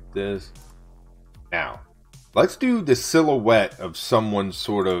here like this. Now, let's do the silhouette of someone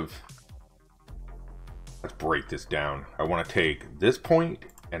sort of... Let's break this down. I want to take this point,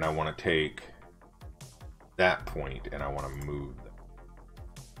 and I want to take that point, and I want to move them.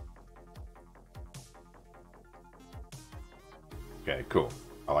 Okay, cool.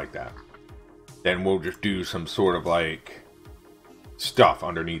 I like that. Then we'll just do some sort of like stuff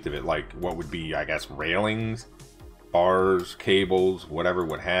underneath of it, like what would be, I guess, railings, bars, cables, whatever,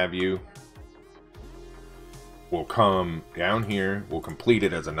 what have you. We'll come down here. We'll complete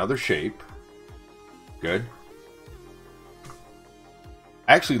it as another shape. Good.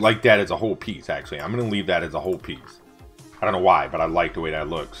 I actually like that as a whole piece, actually. I'm going to leave that as a whole piece. I don't know why, but I like the way that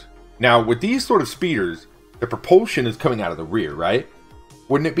looks. Now, with these sort of speeders, the propulsion is coming out of the rear, right?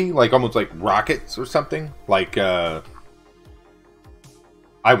 Wouldn't it be like almost like rockets or something? Like, I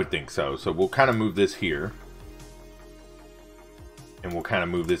would think so. So we'll kind of move this here. And we'll kind of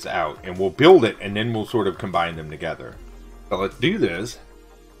move this out. And we'll build it, and then we'll sort of combine them together. So let's do this.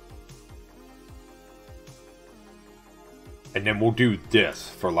 And then we'll do this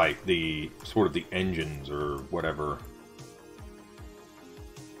for like the sort of the engines or whatever.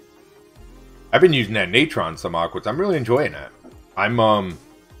 I've been using that Natron some Aquas. I'm really enjoying that.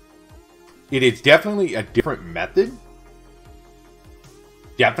 It is definitely a different method.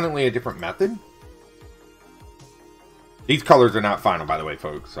 Definitely a different method. These colors are not final, by the way,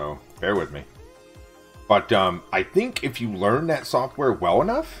 folks, so bear with me. But I think if you learn that software well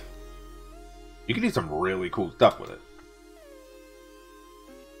enough, you can do some really cool stuff with it.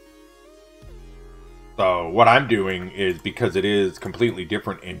 So what I'm doing is, because it is completely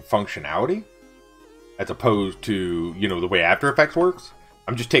different in functionality, as opposed to, you know, the way After Effects works,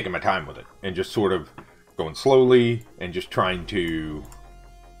 I'm just taking my time with it and just sort of going slowly and just trying to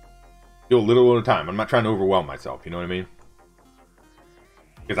do a little at a time. I'm not trying to overwhelm myself, you know what I mean?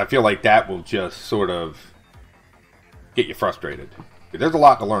 Because I feel like that will just sort of get you frustrated. There's a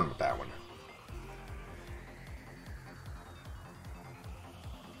lot to learn with that one.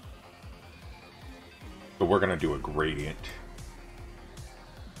 So we're going to do a gradient.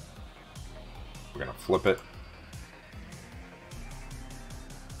 We're going to flip it.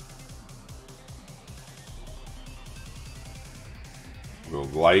 Go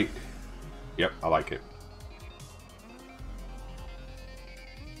light. Yep, I like it.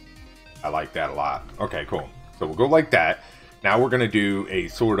 I like that a lot. Okay, cool. So we'll go like that. Now we're going to do a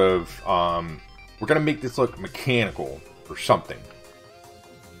sort of, we're going to make this look mechanical or something.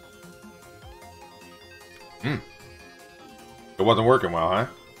 It wasn't working well, huh?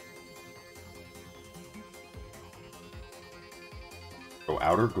 So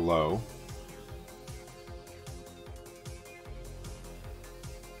outer glow.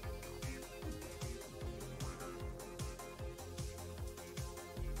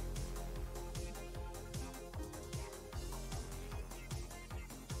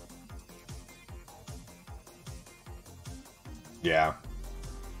 Yeah.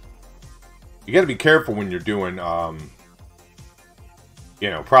 You got to be careful when you're doing, you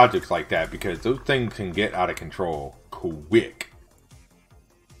know, projects like that, because those things can get out of control quick.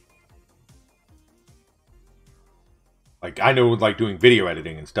 Like, I know, like, doing video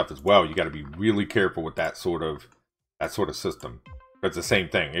editing and stuff as well, you got to be really careful with that sort of system. It's the same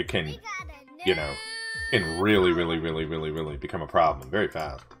thing. It can, you know, can really become a problem very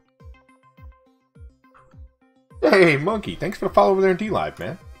fast. Hey, Monkey, thanks for the follow over there in D-Live,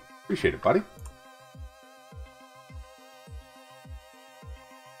 man. Appreciate it, buddy.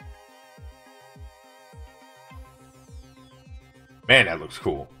 Man, that looks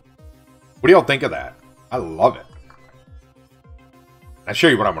cool. What do y'all think of that? I love it. I'll show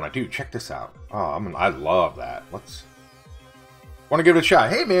you what I want to do. Check this out. Oh, I love that. Want to give it a shot.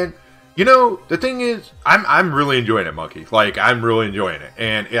 Hey, man. You know, the thing is, I'm really enjoying it, Monkey. Like, I'm really enjoying it,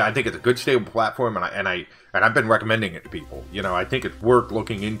 and yeah, I think it's a good, stable platform, and I've been recommending it to people. You know, I think it's worth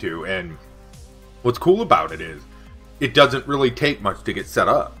looking into, and what's cool about it is, it doesn't really take much to get set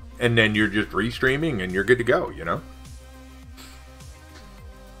up, and then you're just restreaming, and you're good to go. You know.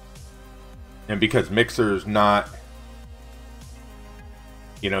 And because Mixer's not,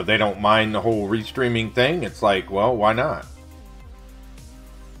 you know, they don't mind the whole restreaming thing, it's like, well, why not?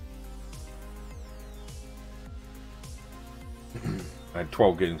 I had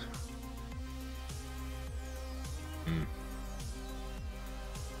 12 gigs.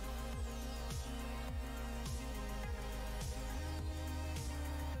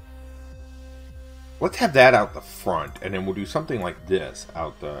 Let's have that out the front, and then we'll do something like this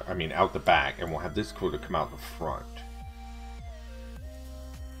out the back, and we'll have this sort of come out the front.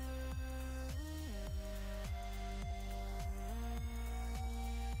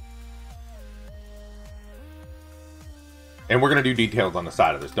 And we're going to do details on the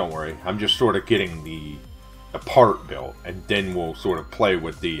side of this, don't worry. I'm just sort of getting the part built, and then we'll sort of play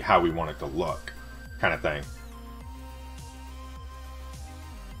with the how we want it to look kind of thing.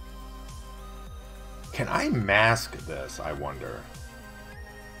 Can I mask this, I wonder?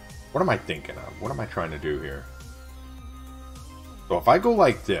 What am I thinking of? What am I trying to do here? So if I go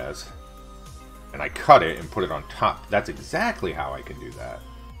like this, and I cut it and put it on top, that's exactly how I can do that.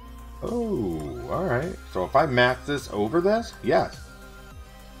 Oh, alright. So if I mask this over this, yes.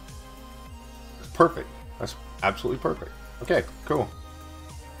 That's perfect. That's absolutely perfect. Okay, cool.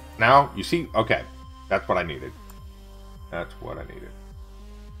 Now, you see, okay. That's what I needed. That's what I needed.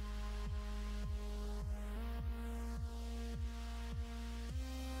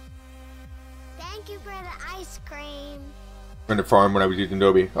 Thank you for the ice cream. In the farm when I was using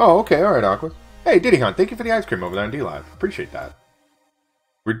Adobe. Oh, okay, alright, Aqua. Hey, Diddy Hunt, thank you for the ice cream over there on D-Live. Appreciate that.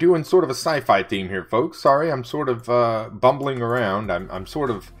 We're doing sort of a sci-fi theme here, folks. Sorry, I'm sort of bumbling around. I'm sort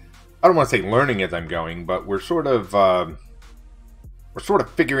of, I don't want to say learning as I'm going, but we're sort of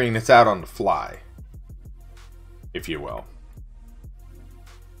figuring this out on the fly, if you will.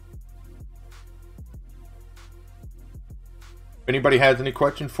 If anybody has any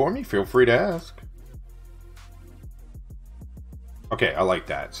questions for me, feel free to ask. Okay, I like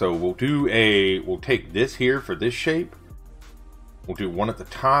that. So we'll take this here for this shape. We'll do one at the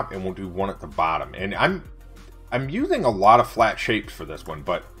top and we'll do one at the bottom. And I'm using a lot of flat shapes for this one,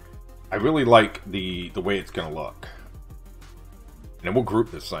 but I really like the way it's gonna look. And then we'll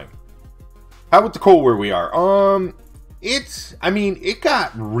group this thing. How about the cold where we are? I mean, it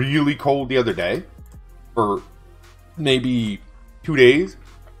got really cold the other day for maybe 2 days,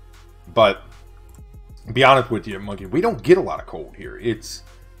 but to be honest with you, Monkey, we don't get a lot of cold here. It's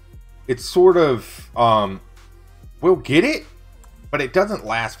sort of, we'll get it, but it doesn't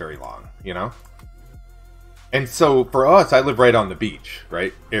last very long, you know? And so for us, I live right on the beach,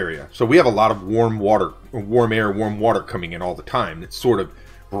 right, area. So we have a lot of warm air, warm water coming in all the time. It's sort of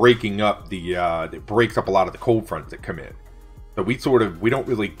breaking up it breaks up a lot of the cold fronts that come in. So we don't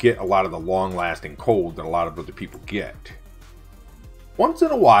really get a lot of the long-lasting cold that a lot of other people get. Once in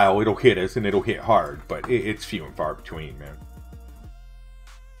a while, it'll hit us and it'll hit hard, but it's few and far between, man.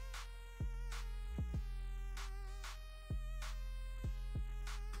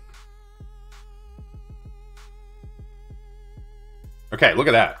 Okay, look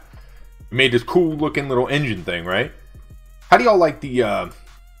at that. We made this cool looking little engine thing, right? How do y'all like the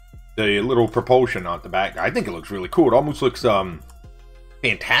little propulsion on the back? I think it looks really cool. It almost looks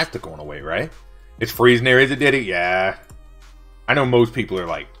fantastical in a way, right? It's freezing there, is it, did it? Yeah. I know most people are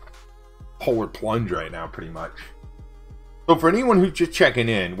like polar plunge right now, pretty much. So for anyone who's just checking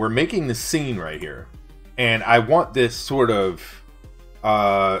in, we're making the scene right here. And I want this sort of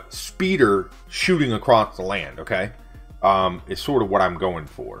speeder shooting across the land, okay? Is sort of what I'm going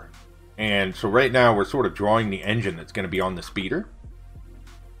for. And so right now we're sort of drawing the engine that's going to be on the speeder.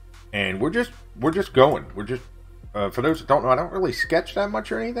 And we're just going. We're just, for those that don't know, I don't really sketch that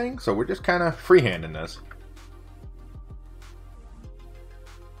much or anything. So we're just kind of freehanding this.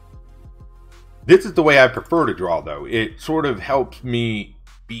 This is the way I prefer to draw, though. It sort of helps me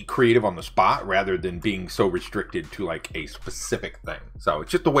be creative on the spot rather than being so restricted to like a specific thing. So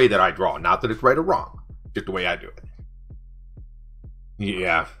it's just the way that I draw. Not that it's right or wrong. Just the way I do it.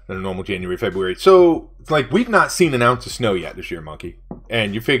 Yeah, in a normal January, February. So, it's like, we've not seen an ounce of snow yet this year, Monkey.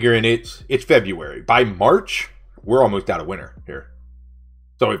 And you're figuring it's February. By March, we're almost out of winter here.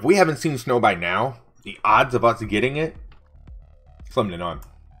 So, if we haven't seen snow by now, the odds of us getting it, slim to none.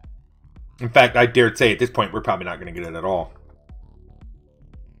 In fact, I dare say at this point, we're probably not going to get it at all.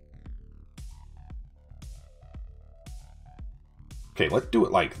 Okay, let's do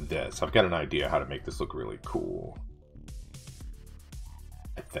it like this. I've got an idea how to make this look really cool.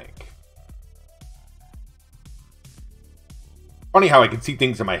 I think. Funny how I can see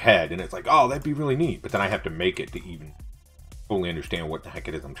things in my head and it's like, oh, that'd be really neat. But then I have to make it to even fully understand what the heck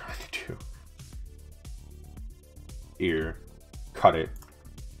it is I'm trying to do. Here, cut it,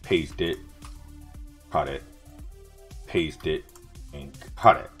 paste it, cut it, paste it, and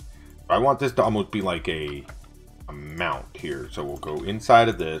cut it. I want this to almost be like a mount here. So we'll go inside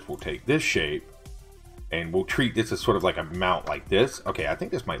of this, we'll take this shape, and we'll treat this as sort of like a mount like this. Okay, I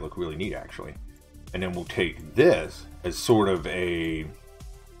think this might look really neat, actually. And then we'll take this as sort of a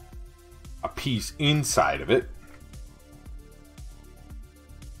piece inside of it.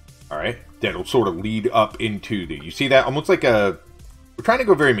 All right, that'll sort of lead up into the, you see that? Almost like we're trying to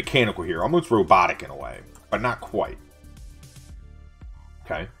go very mechanical here, almost robotic in a way, but not quite.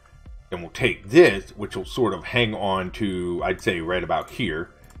 Okay, then we'll take this, which will sort of hang on to, I'd say right about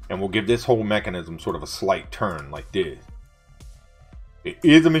here. And we'll give this whole mechanism sort of a slight turn like this. It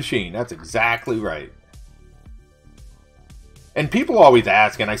is a machine. That's exactly right. And people always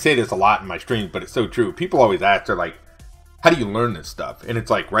ask, and I say this a lot in my streams, but it's so true. People always ask, they're like, how do you learn this stuff? And it's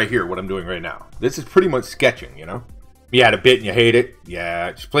like right here, what I'm doing right now. This is pretty much sketching, you know? You had a bit and you hate it.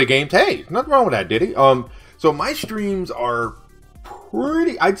 Yeah, just play games. Hey, nothing wrong with that, Diddy. So my streams are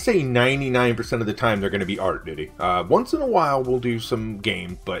pretty, I'd say 99% of the time they're going to be art, Diddy. Once in a while we'll do some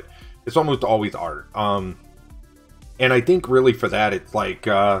game, but it's almost always art. And I think really for that it's like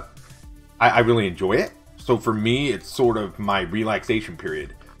I really enjoy it. So for me it's sort of my relaxation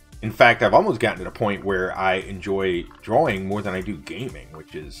period. In fact, I've almost gotten to the point where I enjoy drawing more than I do gaming,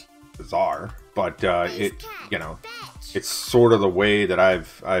 which is bizarre. But it, you know, it's sort of the way that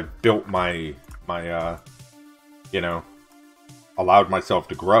I've built my you know, allowed myself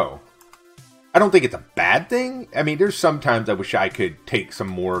to grow. I don't think it's a bad thing. I mean, there's sometimes I wish I could take some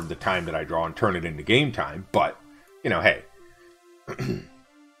more of the time that I draw and turn it into game time, but, you know, hey.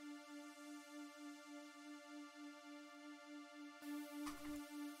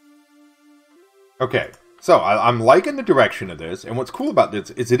 Okay, so I'm liking the direction of this, and what's cool about this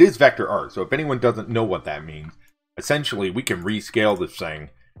is it is vector art, so if anyone doesn't know what that means, essentially we can rescale this thing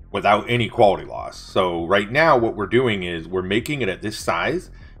without any quality loss. So right now what we're doing is we're making it at this size.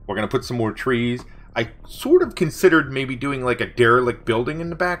 We're going to put some more trees. I sort of considered maybe doing like a derelict building in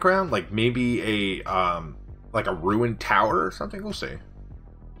the background, like maybe a like a ruined tower or something. We'll see.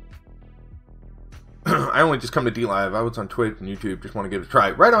 I only just come to DLive. I was on Twitch and YouTube. Just want to give it a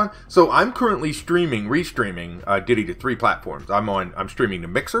try. Right on. So I'm currently restreaming Diddy to 3 platforms. I'm streaming to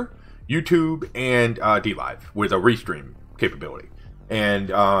Mixer, YouTube, and DLive with a restream capability.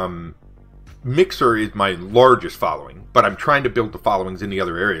 And Mixer is my largest following, but I'm trying to build the followings in the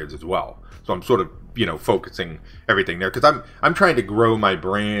other areas as well. So I'm sort of, you know, focusing everything there because I'm trying to grow my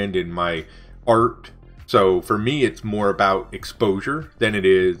brand and my art. So for me, it's more about exposure than it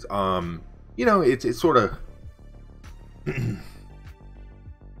is, you know, it's sort of.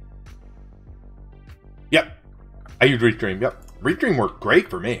 Yep, I use Restream. Yep, Restream worked great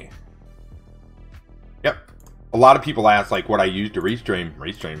for me. Yep, a lot of people ask like what I use to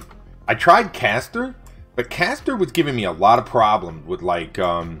Restream. I tried Caster, but Caster was giving me a lot of problems with like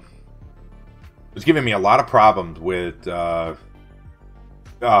DLive.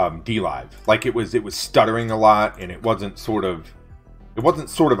 Like it was stuttering a lot, and it wasn't sort of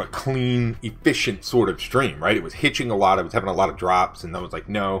a clean, efficient sort of stream, right? It was hitching a lot. It was having a lot of drops, and I was like,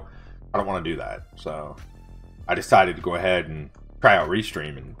 no, I don't want to do that. So I decided to go ahead and try out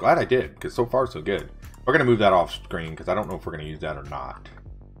Restream, and glad I did, because so far so good. We're gonna move that off screen because I don't know if we're gonna use that or not.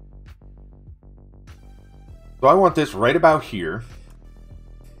 So I want this right about here.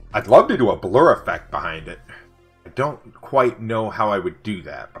 I'd love to do a blur effect behind it. I don't quite know how I would do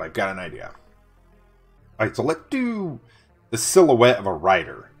that, but I've got an idea. Alright, so let's do the silhouette of a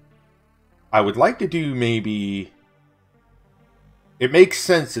rider. I would like to do maybe... It makes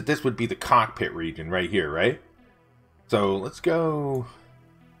sense that this would be the cockpit region right here, right? So let's go...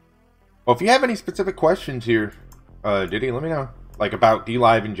 Well, if you have any specific questions here, Diddy, let me know. Like about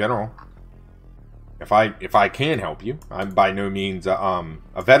DLive in general. If I can help you. I'm by no means a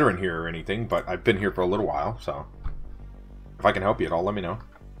veteran here or anything, but I've been here for a little while, so if I can help you at all, let me know.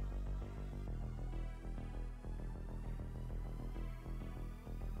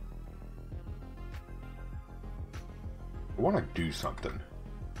 I want to do something.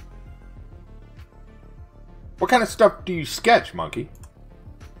 What kind of stuff do you sketch, Monkey?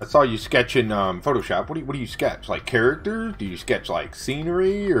 I saw you sketch in Photoshop. What do you sketch? Like characters? Do you sketch like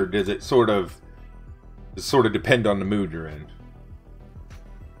scenery, or does it sort of depend on the mood you're in?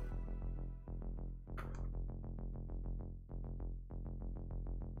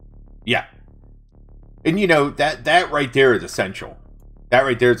 Yeah. And you know, that right there is essential. That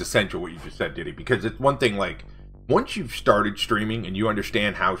right there is essential, what you just said, Diddy. Because it's one thing, like, once you've started streaming and you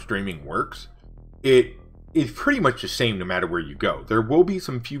understand how streaming works, it is pretty much the same no matter where you go. There will be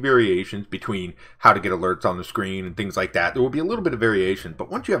some few variations between how to get alerts on the screen and things like that. There will be a little bit of variation,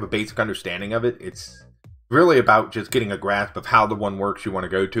 but once you have a basic understanding of it, it's really about just getting a grasp of how the one works you want to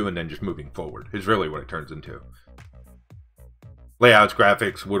go to and then just moving forward is really what it turns into. Layouts,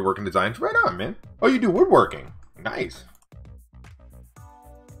 graphics, woodworking designs. Right on, man. Oh, you do woodworking. Nice.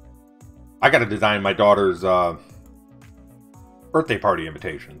 I got to design my daughter's birthday party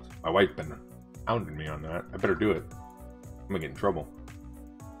invitations. My wife's been hounding me on that. I better do it. I'm going to get in trouble.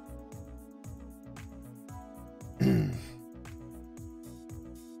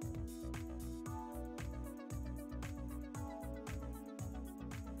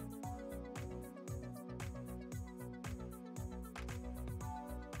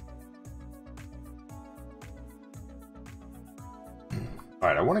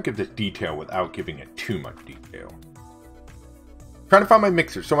 Alright, I want to give this detail without giving it too much detail. Trying to find my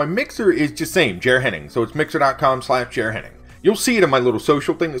mixer. So my mixer is just same, JerHenning. So it's mixer.com/JerHenning. You'll see it in my little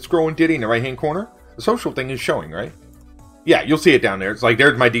social thing that's scrolling, Diddy, in the right hand corner. The social thing is showing, right? Yeah, you'll see it down there. It's like,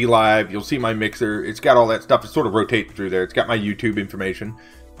 there's my DLive. You'll see my mixer. It's got all that stuff. It sort of rotates through there. It's got my YouTube information.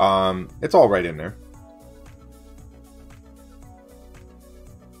 It's all right in there.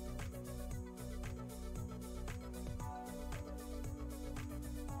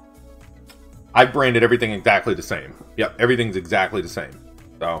 I branded everything exactly the same. Yep, everything's exactly the same.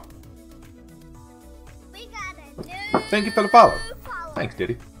 So, We got a new thank you for the follow. follower. Thanks,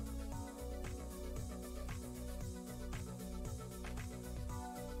 Diddy.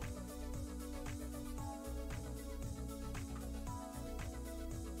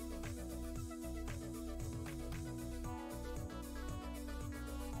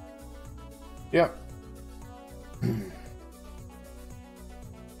 Yep.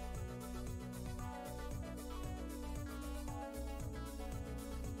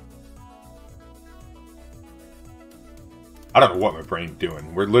 I don't know what my brain's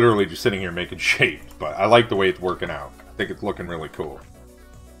doing. We're literally just sitting here making shapes, but I like the way it's working out. I think it's looking really cool.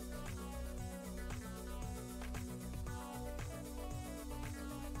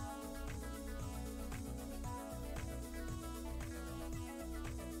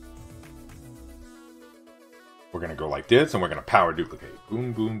 We're going to go like this, and we're going to power duplicate.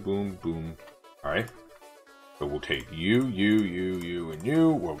 Boom, boom, boom, boom. All right. So we'll take you, and you.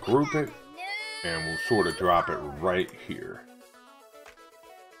 We'll group it, and we'll sort of drop it right here.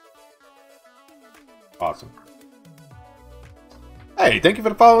 Awesome. Hey, thank you for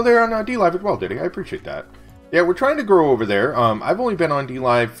the follow there on D-Live as well, Diddy. I appreciate that. Yeah, we're trying to grow over there. I've only been on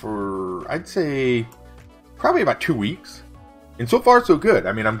D-Live for, I'd say, probably about 2 weeks. And so far, so good.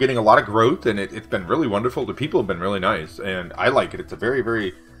 I mean, I'm getting a lot of growth, and it's been really wonderful. The people have been really nice, and I like it. It's a very,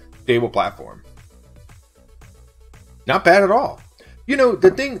 very stable platform. Not bad at all. You know, the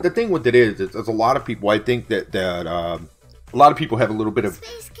thing with it is there's a lot of people, I think that a lot of people have a little bit of,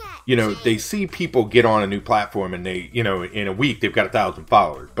 you know, they see people get on a new platform and they, you know, in a week they've got 1,000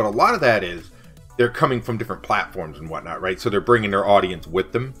 followers. But a lot of that is they're coming from different platforms and whatnot, right? So they're bringing their audience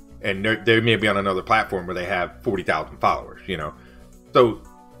with them, and they may be on another platform where they have 40,000 followers, you know. So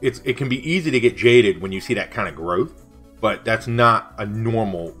it can be easy to get jaded when you see that kind of growth, but that's not a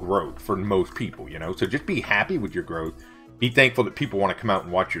normal growth for most people, you know. So just be happy with your growth. Be thankful that people want to come out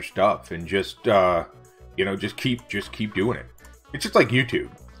and watch your stuff, and just you know, just keep doing it. It's just like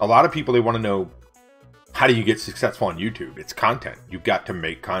YouTube. A lot of people, they want to know, how do you get successful on YouTube? It's content. You've got to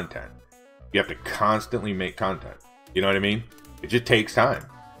make content. You have to constantly make content. You know what I mean? It just takes time.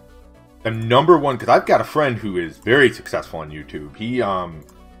 The number one, because I've got a friend who is very successful on YouTube. He, a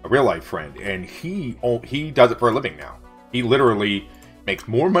real life friend, and he does it for a living now. He literally makes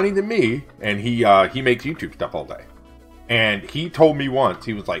more money than me, and he makes YouTube stuff all day. And he told me once,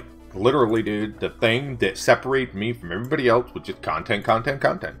 he was like, literally, dude, the thing that separates me from everybody else was just content.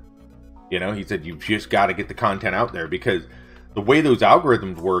 You know, he said, you've just got to get the content out there, because the way those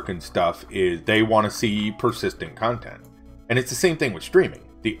algorithms work and stuff is they want to see persistent content. And it's the same thing with streaming.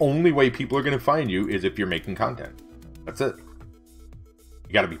 The only way people are going to find you is if you're making content. That's it.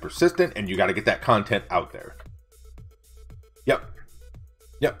 You got to be persistent, and you got to get that content out there.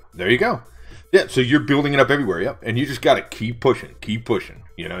 Yep. There you go. Yeah, so you're building it up everywhere, yep. And you just got to keep pushing.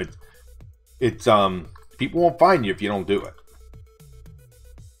 You know, it's people won't find you if you don't do it.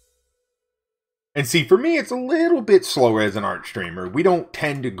 And see, for me, it's a little bit slower as an art streamer. We don't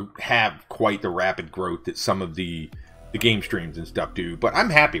tend to have quite the rapid growth that some of the game streams and stuff do, but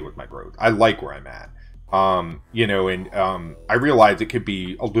I'm happy with my growth. I like where I'm at. You know, and I realize it could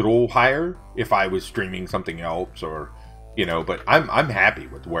be a little higher if I was streaming something else, or, you know, but I'm happy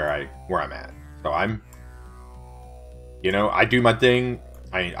with where I'm at. So you know, I do my thing.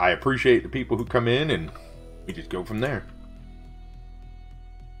 I appreciate the people who come in, and we just go from there.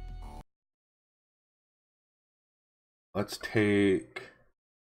 Let's take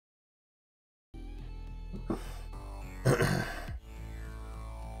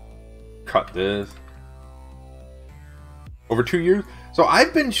cut this. Over 2 years. So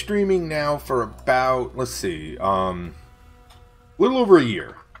I've been streaming now for about, let's see, a little over a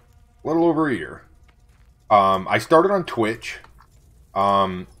year. I started on Twitch,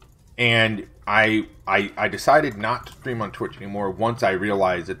 and I decided not to stream on Twitch anymore once I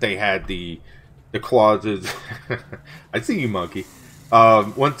realized that they had the clauses. I see you, monkey.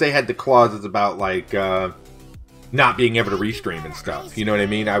 Once they had the clauses about, like, not being able to restream and stuff. You know what I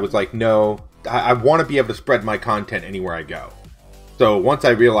mean? I was like, no, I want to be able to spread my content anywhere I go. So once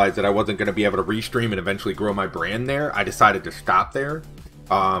I realized that I wasn't going to be able to restream and eventually grow my brand there, I decided to stop there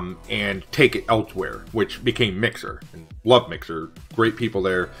and take it elsewhere, which became Mixer. And love Mixer. Great people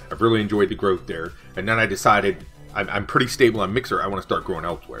there. I've really enjoyed the growth there. And then I decided I'm pretty stable on Mixer. I want to start growing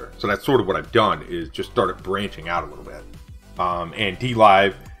elsewhere. So that's sort of what I've done, is just started branching out a little bit. And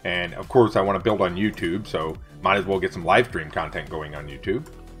D-Live, and of course I want to build on YouTube, so might as well get some live stream content going on YouTube.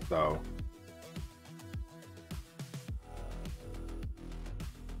 So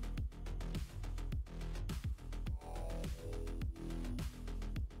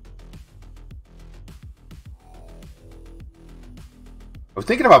I was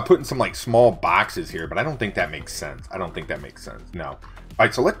thinking about putting some, like, small boxes here, but I don't think that makes sense. No. All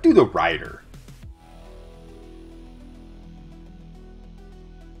right, so let's do the rider.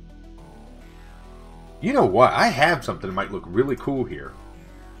 You know what? I have something that might look really cool here.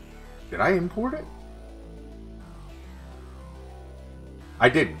 Did I import it? I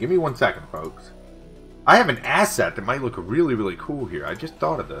didn't. Give me 1 second, folks. I have an asset that might look really, really cool here. I just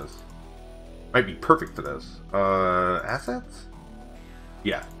thought of this. Might be perfect for this. Assets?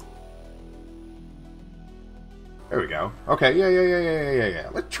 Yeah. There we go. Okay, yeah.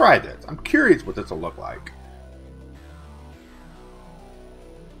 Let's try this. I'm curious what this will look like.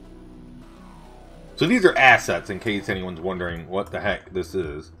 So these are assets, in case anyone's wondering what the heck this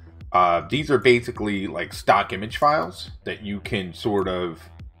is. These are basically like stock image files that you can sort of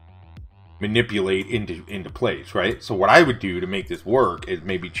manipulate into place, right? So what I would do to make this work is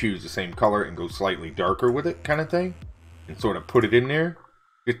maybe choose the same color and go slightly darker with it, kind of thing, and sort of put it in there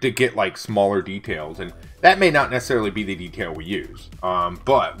just to get like smaller details. And that may not necessarily be the detail we use,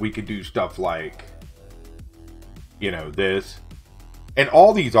 but we could do stuff like, you know, this. And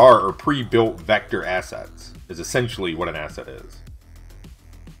all these are pre-built vector assets, is essentially what an asset is.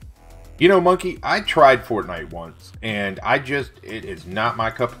 You know, Monkey, I tried Fortnite once, and it is not my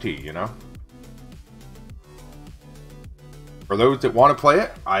cup of tea, you know? For those that want to play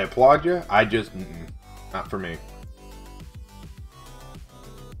it, I applaud you. Not for me.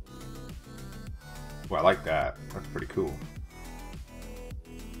 Well, I like that. That's pretty cool.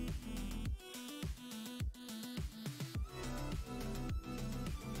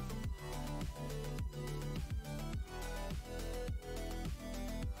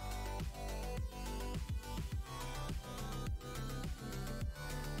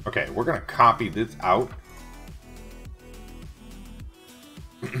 Okay, we're going to copy this out.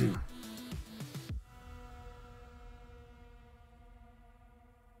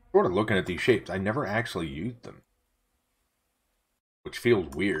 Sort of looking at these shapes, I never actually used them, which feels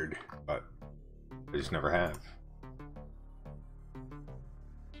weird, but I just never have.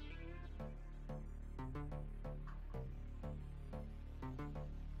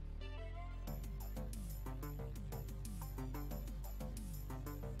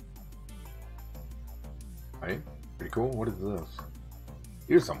 Right? Pretty cool. What is this?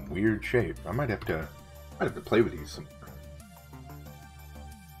 Here's some weird shape. I might have to play with these some.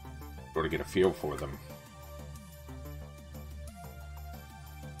 Sort of get a feel for them.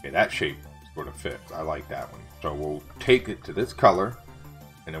 Okay, that shape sort of fits. I like that one. So we'll take it to this color,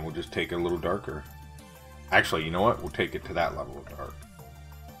 and then we'll just take it a little darker. Actually, you know what? We'll take it to that level of dark.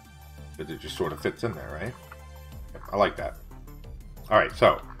 Because it just sort of fits in there, right? Yep, I like that. Alright,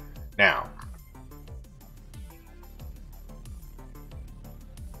 so, now.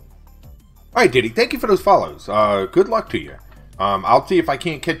 Alright, Diddy, thank you for those follows. Good luck to you. I'll see if I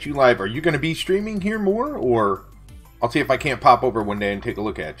can't catch you live. Are you going to be streaming here more? Or I'll see if I can't pop over one day and take a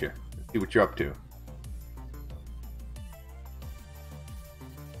look at you. See what you're up to.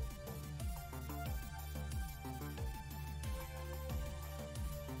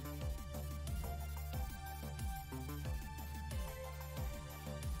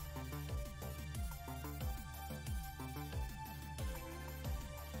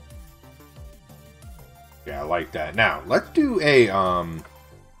 Yeah, I like that. Now, let's do a,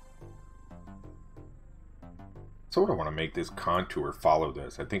 sort of want to make this contour follow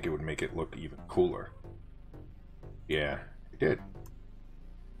this. I think it would make it look even cooler. Yeah, it did.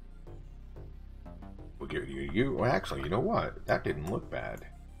 We'll give you. Well, actually, you know what? That didn't look bad.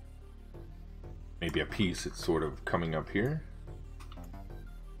 Maybe a piece that's sort of coming up here.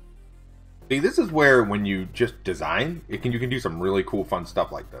 See, this is where when you just design, you can do some really cool, fun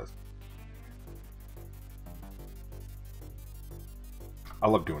stuff like this. I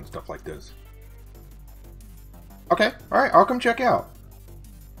love doing stuff like this. Okay, alright, I'll come check out.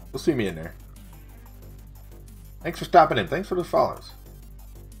 You'll see me in there. Thanks for stopping in. Thanks for those follows.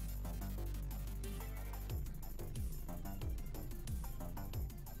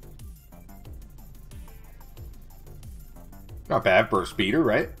 Not bad for a speeder,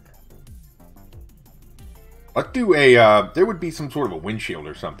 right? Let's do a, there would be some sort of a windshield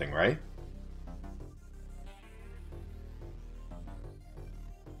or something, right?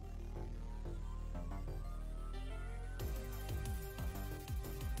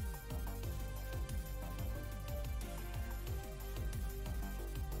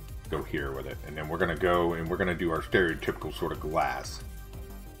 Go here with it, and then we're gonna go and we're gonna do our stereotypical sort of glass.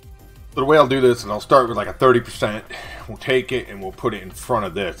 So the way I'll do this is I'll start with like a 30%. We'll take it and we'll put it in front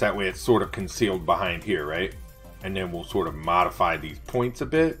of this. That way it's sort of concealed behind here, right? And then we'll sort of modify these points a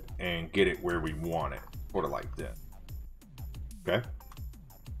bit and get it where we want it, sort of like this. Okay.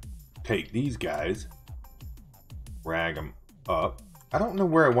 Take these guys, drag them up. I don't know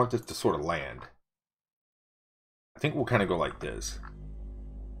where I want this to sort of land. I think we'll kind of go like this.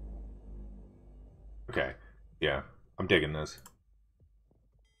 Okay, yeah, I'm digging this.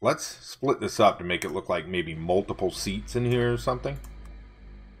 Let's split this up to make it look like maybe multiple seats in here or something.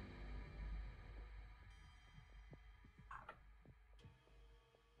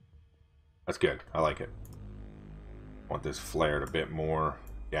 That's good. I like it. Want this flared a bit more,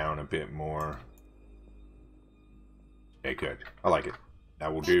 down a bit more. Okay, good. I like it.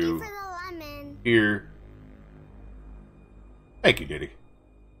 That will do. Thank you for the lemon. Here. Thank you, Diddy.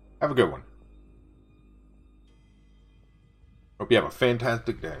 Have a good one. Hope you have a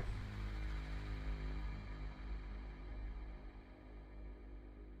fantastic day.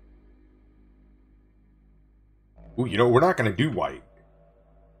 Ooh, you know, we're not going to do white.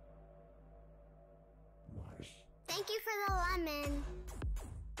 Thank you for the lemon.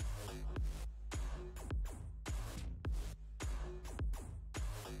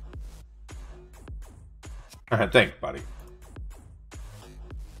 Thanks, buddy.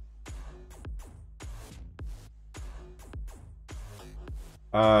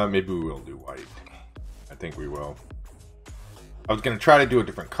 Maybe we will do white. I think we will. I was going to try to do a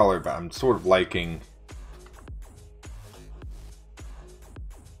different color, but I'm sort of liking...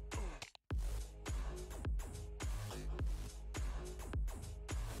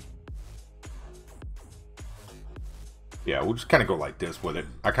 Yeah, we'll just kind of go like this with it.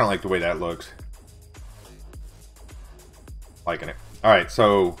 I kind of like the way that looks. Liking it. Alright,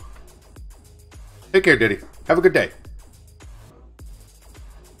 so... Take care, Diddy. Have a good day.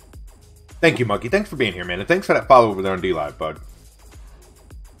 Thank you, Monkey. Thanks for being here, man. And thanks for that follow over there on DLive, bud.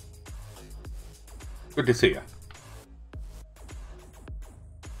 Good to see you.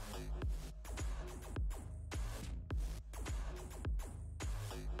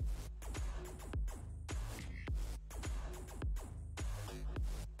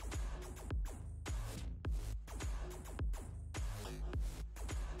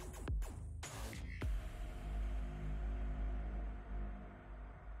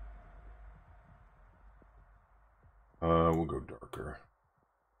 We'll go darker.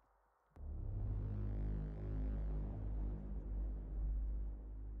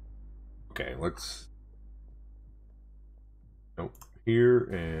 Okay, let's... Nope. Here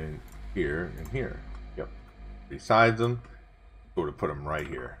and here and here. Yep. Besides them, sort of put them right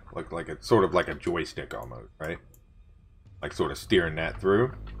here. Look like it's sort of like a joystick almost, right? Like sort of steering that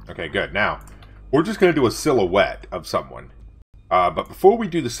through. Okay, good. Now, we're just going to do a silhouette of someone. But before we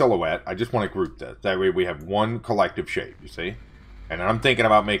do the silhouette, I just want to group this. That way we have one collective shape, you see? And I'm thinking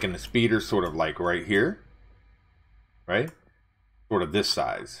about making the speeder sort of like right here. Right? Sort of this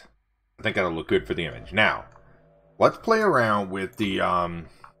size. I think that'll look good for the image. Now, let's play around with the,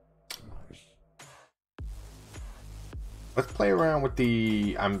 let's play around with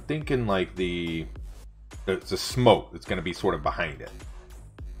the, I'm thinking like the smoke that's going to be sort of behind it.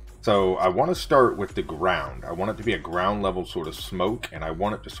 So I want to start with the ground. I want it to be a ground level sort of smoke, and I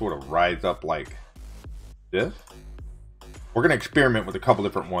want it to sort of rise up like this. We're going to experiment with a couple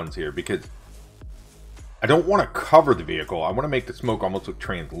different ones here because I don't want to cover the vehicle. I want to make the smoke almost look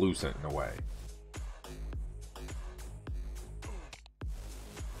translucent in a way.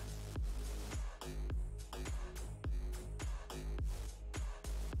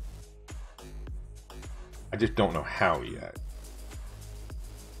 I just don't know how yet.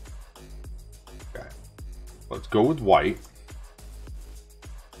 Okay. Let's go with white.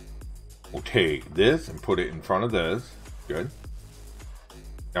 We'll take this and put it in front of this. Good.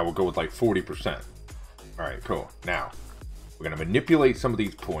 Now we'll go with like 40%. Alright, cool. Now, we're going to manipulate some of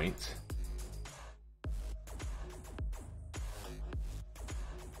these points.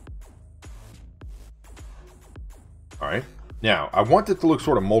 Alright. Now, I want it to look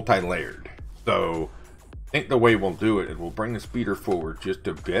sort of multi-layered. So, I think the way we'll do it is we'll bring the speeder forward just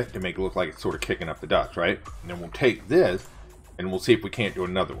a bit to make it look like it's sort of kicking up the dust, right? And then we'll take this and we'll see if we can't do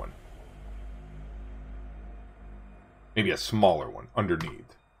another one. Maybe a smaller one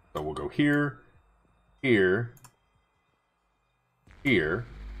underneath. So we'll go here, here, here,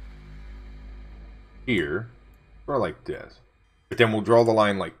 here, or like this. But then we'll draw the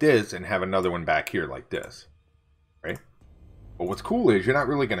line like this and have another one back here like this, right? But what's cool is you're not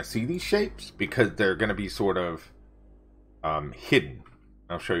really going to see these shapes because they're going to be sort of hidden.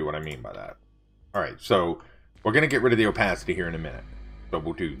 I'll show you what I mean by that. All right, so we're going to get rid of the opacity here in a minute. So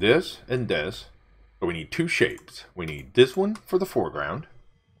we'll do this and this. So we need two shapes. We need this one for the foreground.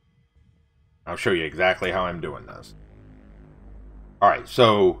 I'll show you exactly how I'm doing this. Alright,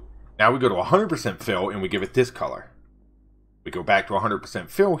 so now we go to 100% fill and we give it this color. We go back to 100%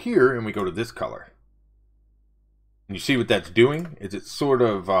 fill here and we go to this color. And you see what that's doing? Is it's sort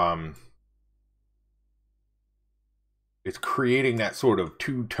of, it's creating that sort of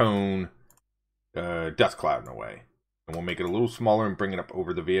two-tone dust cloud in a way. And we'll make it a little smaller and bring it up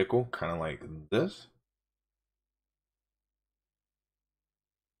over the vehicle, kind of like this.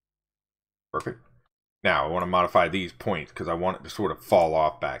 Perfect. Now, I want to modify these points because I want it to sort of fall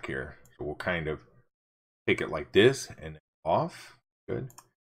off back here. So we'll kind of take it like this and off. Good.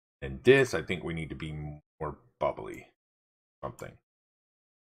 And this, I think we need to be more bubbly. Something.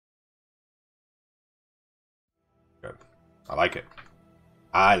 Good. I like it.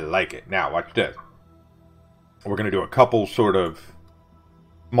 I like it. Now, watch this. We're going to do a couple sort of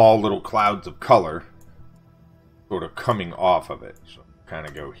small little clouds of color sort of coming off of it. So kind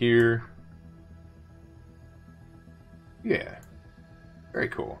of go here. Yeah. Very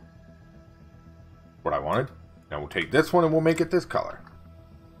cool. What I wanted. Now we'll take this one and we'll make it this color.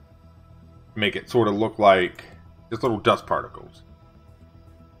 Make it sort of look like just little dust particles.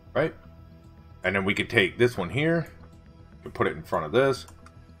 Right? And then we could take this one here and put it in front of this.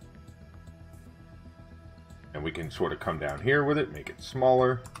 And we can sort of come down here with it, make it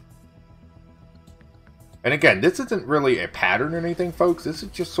smaller. And again, this isn't really a pattern or anything, folks. This is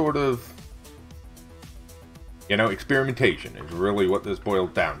just sort of, you know, experimentation is really what this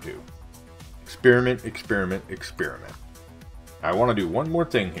boils down to. Experiment, experiment, experiment. I want to do one more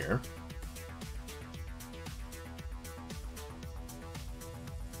thing here.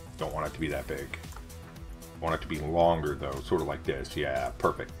 Don't want it to be that big. I want it to be longer though, sort of like this. Yeah,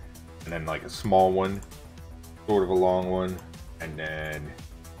 perfect. And then like a small one, sort of a long one, and then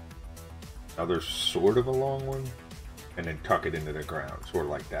another sort of a long one, and then tuck it into the ground, sort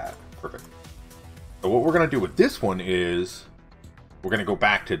of like that. Perfect. So what we're going to do with this one is we're going to go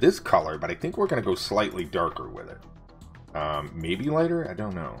back to this color, but I think we're going to go slightly darker with it. Maybe lighter? I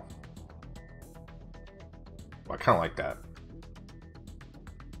don't know. Well, I kind of like that.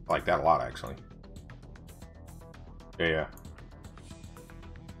 I like that a lot, actually. Yeah.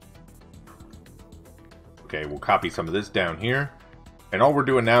 Okay, we'll copy some of this down here. And all we're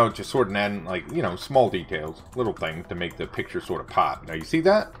doing now is just sort of adding, like, you know, small details, little things to make the picture sort of pop. Now, you see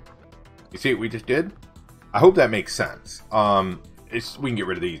that? You see what we just did? I hope that makes sense. We can get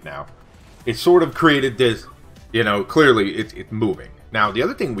rid of these now. It sort of created this, you know, clearly it's moving. Now, the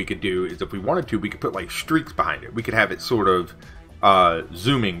other thing we could do is if we wanted to, we could put, like, streaks behind it. We could have it sort of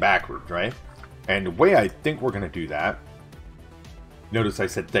zooming backwards, right? And the way I think we're going to do that, notice I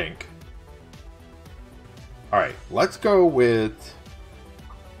said think. All right, let's go with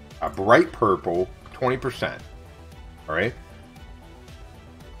a bright purple, 20%. All right?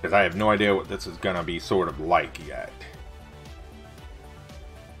 Because I have no idea what this is going to be sort of like yet.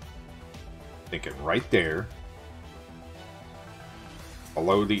 Thinking right there.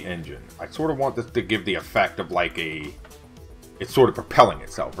 Below the engine. I sort of want this to give the effect of like it's sort of propelling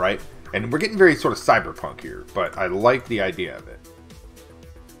itself, right? And we're getting very sort of cyberpunk here, but I like the idea of it.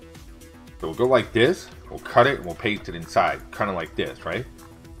 So we'll go like this. We'll cut it and we'll paste it inside. Kind of like this, right?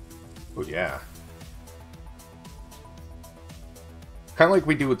 Oh, yeah. Kind of like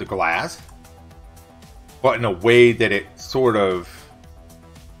we do with the glass. But in a way that it sort of...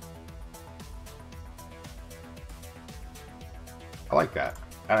 I like that.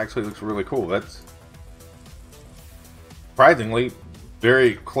 That actually looks really cool. That's surprisingly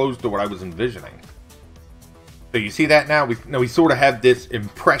very close to what I was envisioning. So you see that now? We sort of have this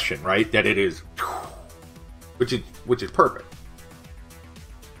impression, right? That it is... Which is perfect.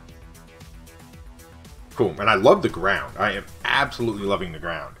 Cool. And I love the ground. I am absolutely loving the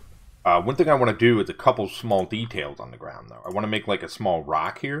ground. One thing I want to do is a couple small details on the ground, though. I want to make like a small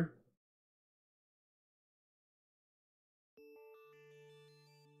rock here.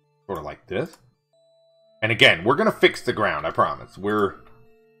 Sort of like this. And again, we're going to fix the ground, I promise. We're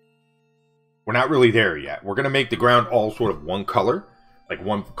not really there yet. We're going to make the ground all sort of one color. Like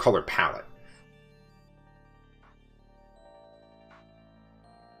one color palette.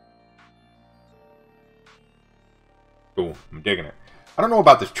 Cool. I'm digging it. I don't know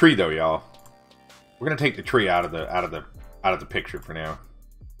about this tree though, y'all. We're gonna take the tree out of the picture for now.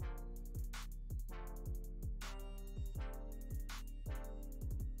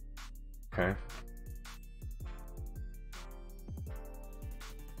 Okay.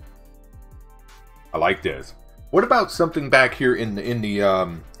 I like this. What about something back here in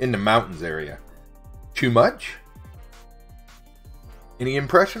the mountains area? Too much? Any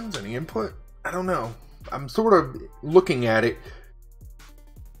impressions? Any input? I don't know. I'm sort of looking at it,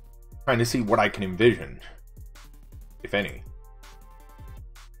 trying to see what I can envision, if any.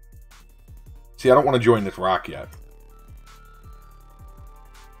 See, I don't want to join this rock yet.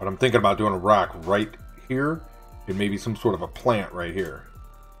 But I'm thinking about doing a rock right here, and maybe some sort of a plant right here.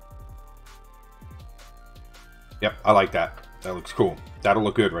 Yep, I like that. That looks cool. That'll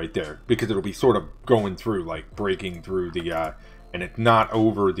look good right there, because it'll be sort of going through, like breaking through the, and it's not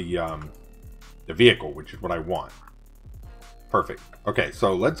over the vehicle, which is what I want. Perfect. Okay,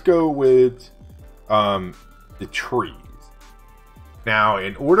 so let's go with the trees. Now,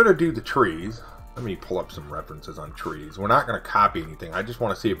 in order to do the trees, let me pull up some references on trees. We're not going to copy anything. I just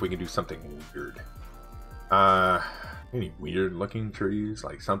want to see if we can do something weird. Any weird looking trees?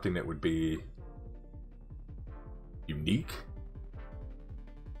 Like something that would be unique?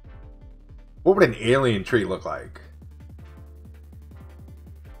 What would an alien tree look like?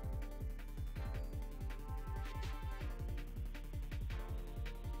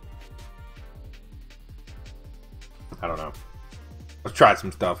 I don't try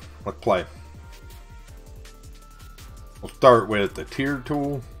some stuff. Let's play. We'll start with the tier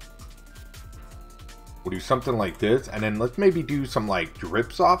tool. We'll do something like this, and then let's maybe do some like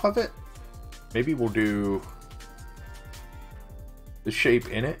drips off of it. Maybe we'll do the shape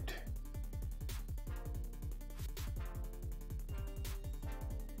in it.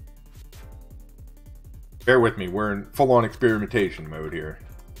 Bear with me, we're in full-on experimentation mode here.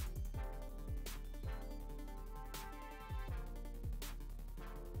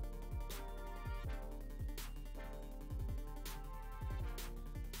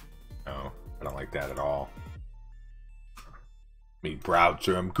 No, I don't like that at all. Me browse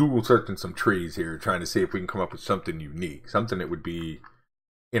through. I'm Google searching some trees here, trying to see if we can come up with something unique, something that would be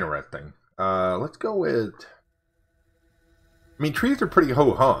interesting. Let's go with. I mean, trees are pretty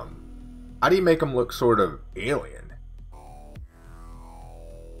ho hum. How do you make them look sort of alien?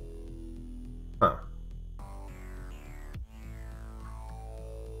 Huh.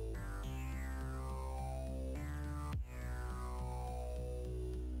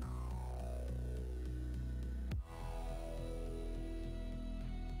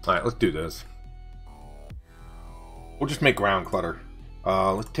 Alright, let's do this. We'll just make ground clutter.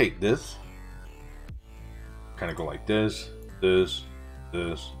 Let's take this. Kind of go like this, this,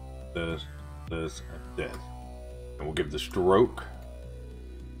 this, this, this, and this. And we'll give the stroke.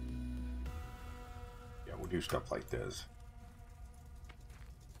 Yeah, we'll do stuff like this.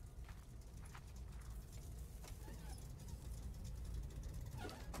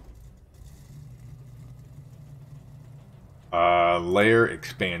 Layer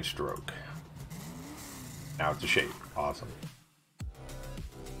expand stroke. Now it's a shape. Awesome.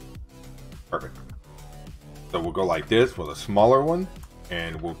 Perfect. So we'll go like this with a smaller one,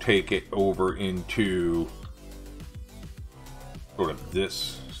 and we'll take it over into sort of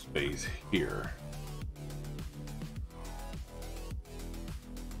this space here.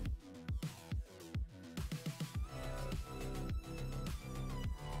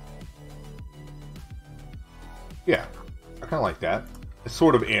 Yeah, I kind of like that. It's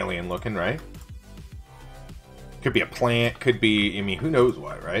sort of alien looking, right? Could be a plant, could be, I mean, who knows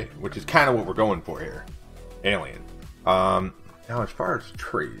what, right? Which is kind of what we're going for here. Alien. Now, as far as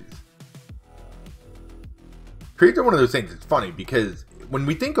trees. Trees are one of those things, it's funny, because when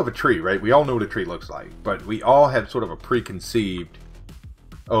we think of a tree, right, we all know what a tree looks like, but we all have sort of a preconceived,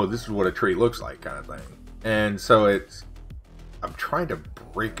 oh, this is what a tree looks like kind of thing. And so it's, I'm trying to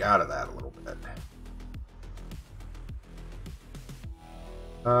break out of that a little bit.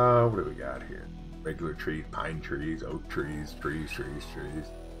 What do we got here? Regular trees, pine trees, oak trees, trees.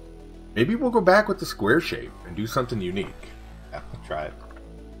 Maybe we'll go back with the square shape and do something unique. Yeah, let's try it.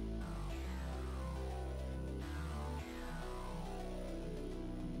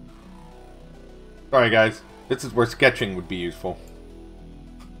 Alright guys, this is where sketching would be useful.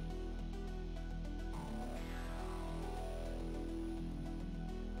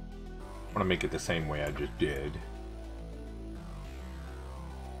 I want to make it the same way I just did.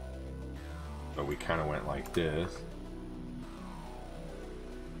 But we kind of went like this.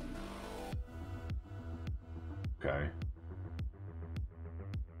 Okay.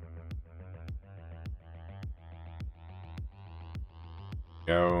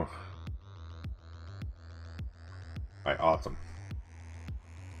 Go. Alright, awesome.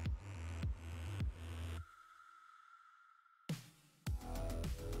 I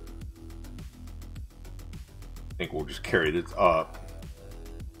think we'll just carry this up.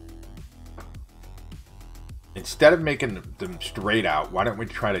 Instead of making them straight out, why don't we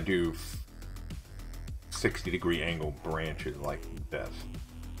try to do 60-degree angle branches like this?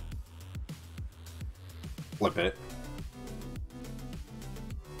 Flip it.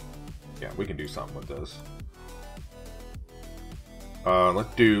 Yeah, we can do something with this.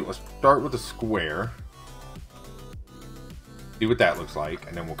 Let's start with a square. See what that looks like,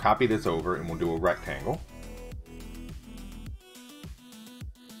 and then we'll copy this over and we'll do a rectangle.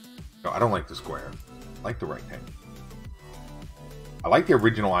 No, I don't like the square. I like the rectangle. I like the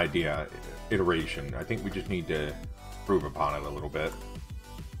original idea, iteration. I think we just need to improve upon it a little bit.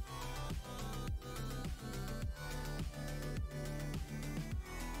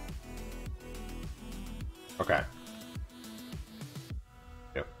 Okay.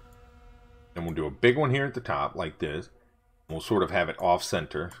 Yep. And we'll do a big one here at the top, like this. We'll sort of have it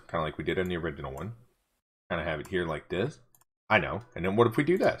off-center, kind of like we did in the original one. Kind of have it here like this. I know. And then what if we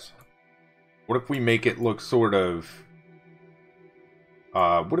do this? What if we make it look sort of...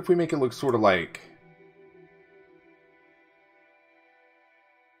 what if we make it look sort of like...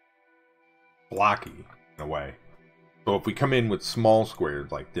 blocky, in a way. So if we come in with small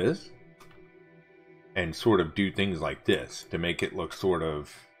squares like this... and sort of do things like this to make it look sort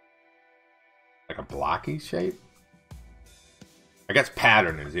of like a blocky shape. I guess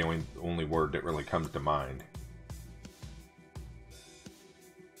pattern is the only word that really comes to mind.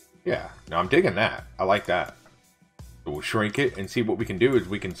 Yeah, no, I'm digging that. I like that. So we'll shrink it and see what we can do is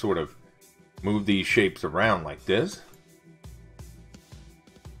we can sort of move these shapes around like this.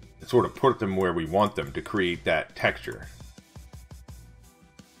 And sort of put them where we want them to create that texture.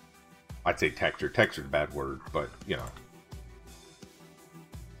 I'd say texture. Texture's a bad word, but you know.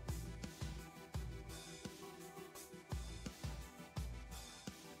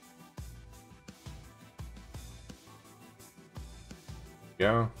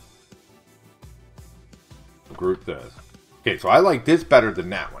 Go. Group this. Okay, so I like this better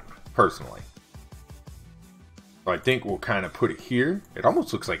than that one, personally. So I think we'll kind of put it here. It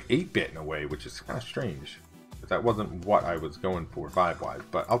almost looks like 8-bit in a way, which is kind of strange. But that wasn't what I was going for vibe-wise,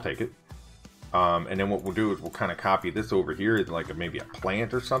 but I'll take it. And then what we'll do is we'll kind of copy this over here as like maybe a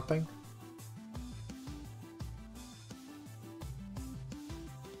plant or something.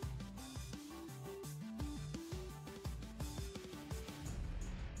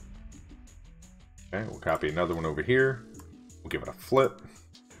 Okay, we'll copy another one over here. We'll give it a flip.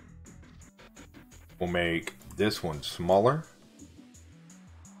 We'll make this one smaller.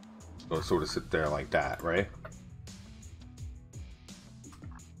 So it'll sort of sit there like that, right?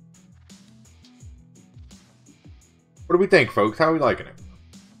 What do we think, folks? How are we liking it?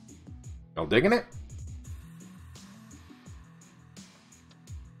 Y'all digging it?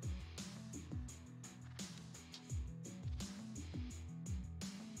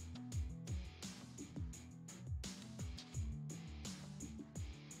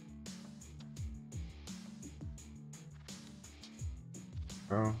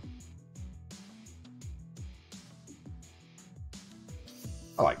 Oh.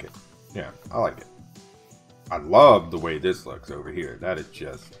 I like it. Yeah, I like it. I love the way this looks over here. That is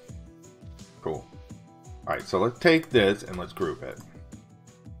just cool. Alright, so let's take this and let's group it.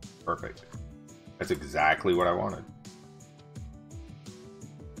 Perfect. That's exactly what I wanted.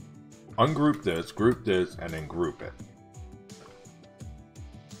 Ungroup this, group this, and then group it.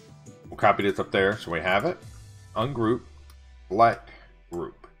 We'll copy this up there so we have it. Ungroup, select,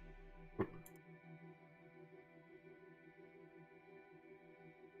 group.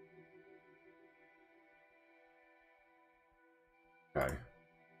 Okay.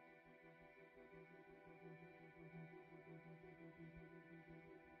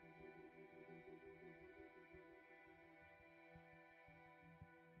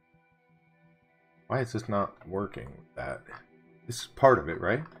 Why is this not working with that? This is part of it,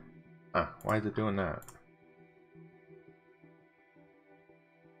 right? Huh, why is it doing that?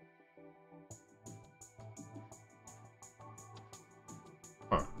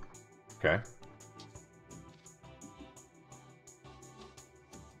 Huh. Okay.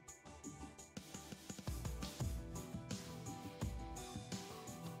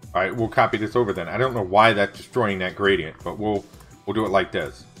 Alright, we'll copy this over then. I don't know why that's destroying that gradient, but we'll do it like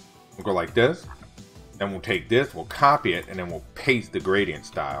this. We'll go like this, then we'll take this, we'll copy it, and then we'll paste the gradient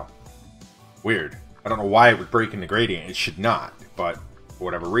style. Weird. I don't know why it was breaking the gradient. It should not, but for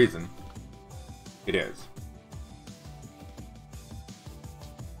whatever reason, it is.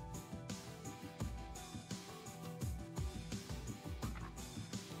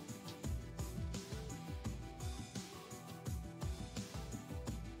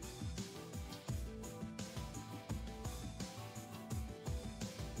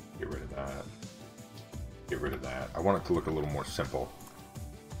 Get rid of that. Get rid of that. I want it to look a little more simple.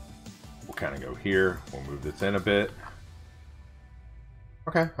 We'll kind of go here. We'll move this in a bit.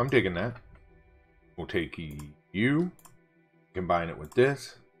 Okay, I'm digging that. We'll take you, combine it with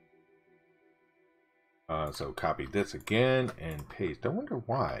this. So copy this again and paste. I wonder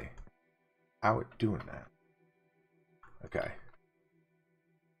why. How it's doing that. Okay.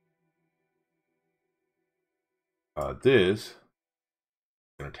 This.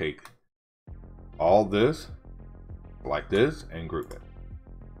 I'm going to take all this, like this, and group it.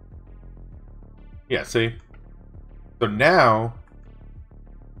 Yeah, see? So now,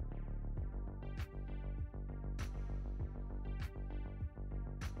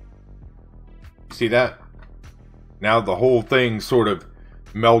 see that? Now the whole thing sort of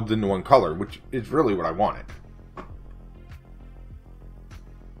melds into one color, which is really what I wanted.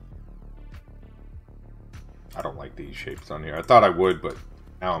 I don't like these shapes on here. I thought I would, but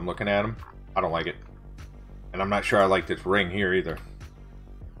now I'm looking at them. I don't like it. And I'm not sure I like this ring here either.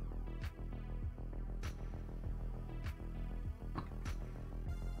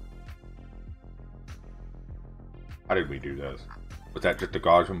 How did we do this? Was that just a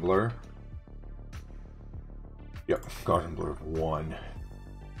Gaussian blur? Yep, Gaussian blur of 1.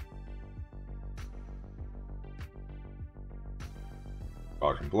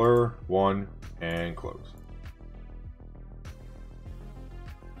 Gaussian blur, 1, and close.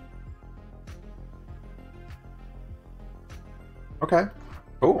 Okay,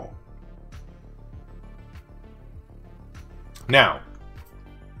 cool. Now,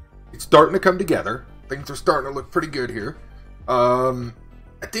 it's starting to come together. Things are starting to look pretty good here. I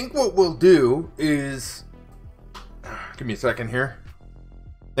think what we'll do is... Give me a second here.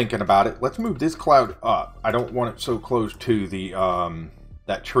 Thinking about it. Let's move this cloud up. I don't want it so close to the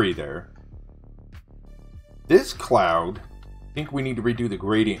that tree there. This cloud, I think we need to redo the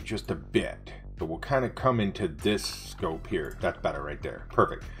gradient just a bit. So we'll kind of come into this scope here. That's better right there.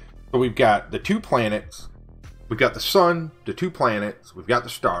 Perfect. So we've got the 2 planets. We've got the sun, the 2 planets. We've got the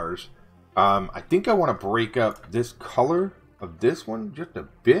stars. I think I want to break up this color of this one just a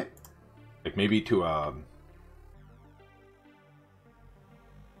bit. Like maybe to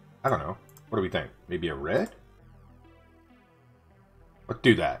I don't know. What do we think? Maybe a red? Let's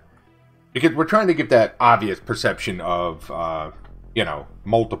do that. Because we're trying to give that obvious perception of, you know,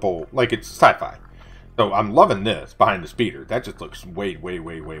 multiple, like it's sci-fi. So I'm loving this behind the speeder. That just looks way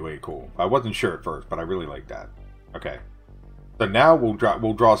cool. I wasn't sure at first, but I really like that. Okay. So now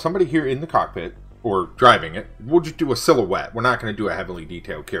we'll draw somebody here in the cockpit, or driving it. We'll just do a silhouette. We're not going to do a heavily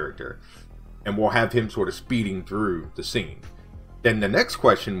detailed character. And we'll have him sort of speeding through the scene. Then the next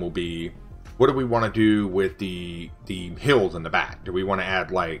question will be, what do we want to do with the hills in the back? Do we want to add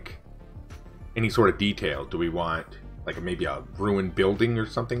like any sort of detail? Do we want like maybe a ruined building or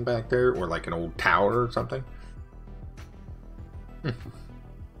something back there, or like an old tower or something?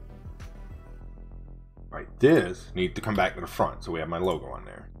 Right, this needs to come back to the front, so we have my logo on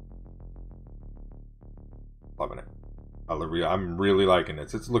there. Loving it. I'm really liking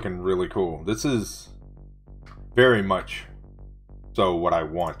this. It's looking really cool. This is very much so what I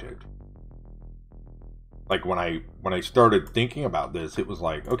wanted. Like when I started thinking about this, it was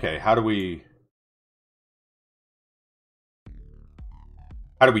like, okay, how do we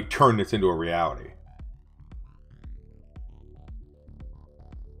turn this into a reality?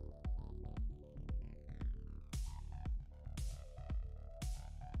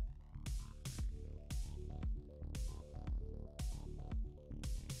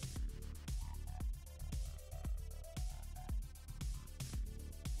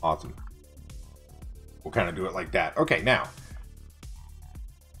 Awesome. We'll kind of do it like that. Okay, now.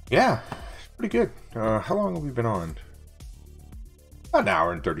 Yeah, it's pretty good. How long have we been on? About an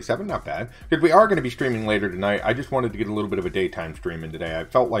hour and 37, not bad. Because we are going to be streaming later tonight. I just wanted to get a little bit of a daytime stream in today. I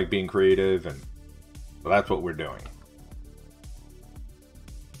felt like being creative, and so that's what we're doing.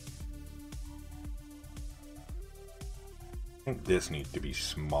 I think this needs to be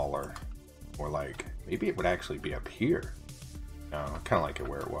smaller. Or like, maybe it would actually be up here. No, I kind of like it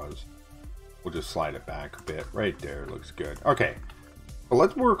where it was. We'll just slide it back a bit. Right there, looks good. Okay, so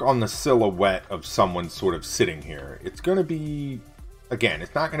let's work on the silhouette of someone sort of sitting here. It's going to be, again,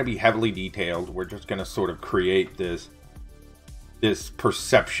 it's not going to be heavily detailed. We're just going to sort of create this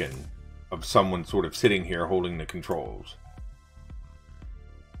perception of someone sort of sitting here holding the controls.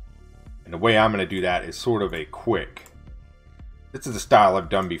 And the way I'm going to do that is sort of a quick. This is a style I've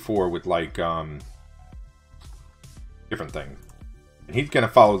done before with like different things. And he's going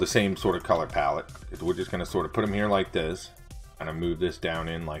to follow the same sort of color palette. We're just going to sort of put him here like this. Kind of move this down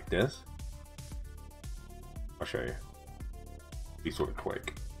in like this. I'll show you. Be sort of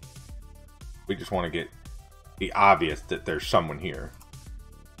quick. We just want to get the obvious that there's someone here.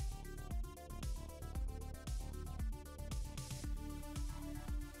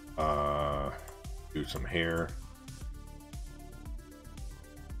 Do some hair.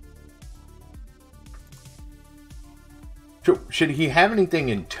 So, should he have anything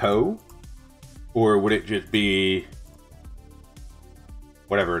in tow? Or would it just be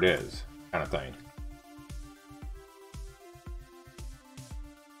whatever it is, kind of thing?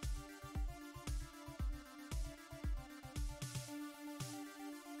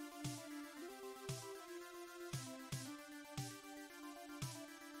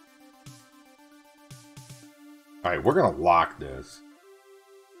 Alright, we're going to lock this.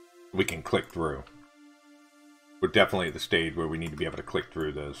 We can click through. We're definitely at the stage where we need to be able to click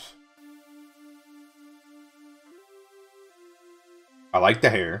through this. I like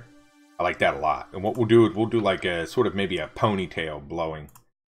the hair. I like that a lot. And what we'll do is we'll do like a sort of maybe a ponytail blowing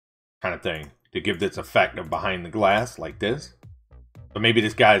kind of thing to give this effect of behind the glass like this. So maybe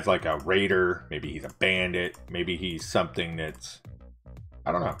this guy's like a raider. Maybe he's a bandit. Maybe he's something that's,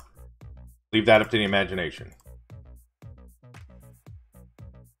 I don't know. Leave that up to the imagination.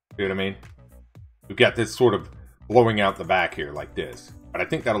 See what I mean? We've got this sort of blowing out the back here like this. But I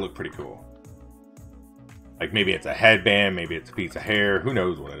think that'll look pretty cool. Like maybe it's a headband, maybe it's a piece of hair. Who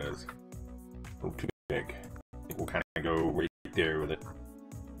knows what it is? A little too big. I think we'll kind of go right there with it.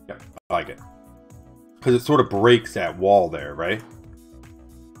 Yeah, I like it. Because it sort of breaks that wall there, right?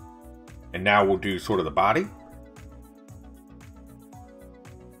 And now we'll do sort of the body.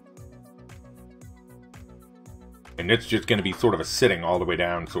 And it's just going to be sort of a sitting all the way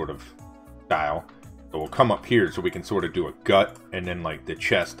down sort of style. So we'll come up here so we can sort of do a gut and then like the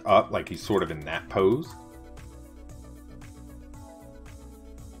chest up like he's sort of in that pose.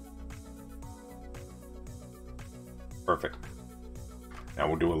 Perfect. Now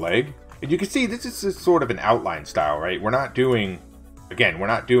we'll do a leg. And you can see this is sort of an outline style, right? We're not doing, again, we're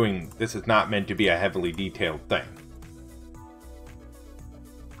not doing, this is not meant to be a heavily detailed thing.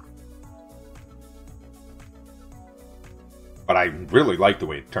 But I really like the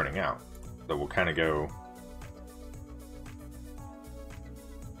way it's turning out. So we'll kind of go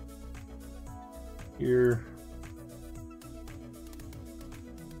here.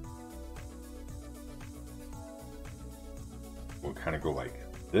 We'll kind of go like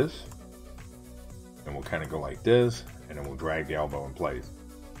this. And we'll kind of go like this. And then we'll drag the elbow in place.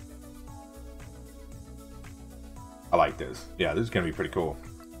 I like this. Yeah, this is going to be pretty cool.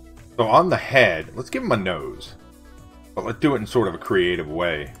 So on the head, let's give him a nose. But let's do it in sort of a creative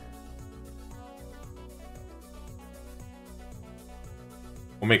way.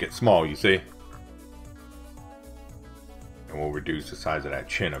 We'll make it small, you see? And we'll reduce the size of that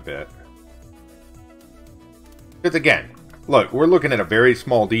chin a bit. Because again, look, we're looking at a very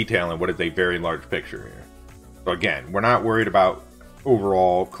small detail in what is a very large picture here. So again, we're not worried about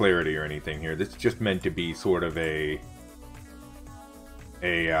overall clarity or anything here. This is just meant to be sort of a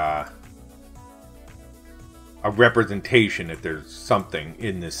representation that there's something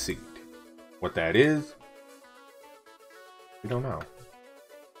in this seat. What that is, we don't know.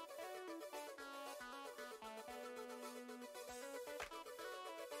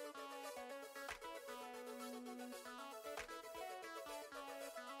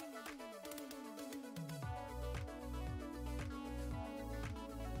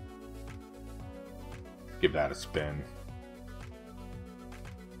 Give that a spin.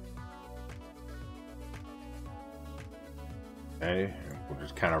 Okay, we'll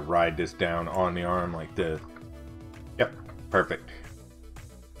just kind of ride this down on the arm like this. Yep, perfect.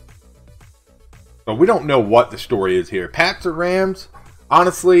 But we don't know what the story is here. Pats or Rams?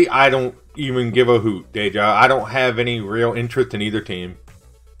 Honestly, I don't even give a hoot, Deja. I don't have any real interest in either team.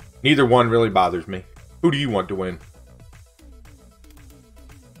 Neither one really bothers me. Who do you want to win?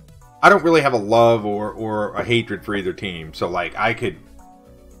 I don't really have a love or a hatred for either team. So, like, I could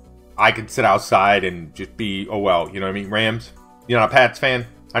sit outside and just be, oh, well, you know what I mean? Rams? You're not a Pats fan?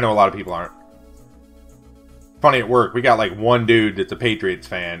 I know a lot of people aren't. Funny at work, we got, like, one dude that's a Patriots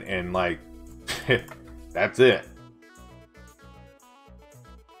fan, and, like, that's it.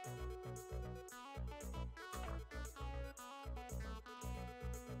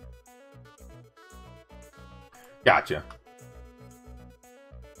 Gotcha.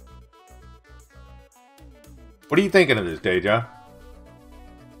 What are you thinking of this, Deja?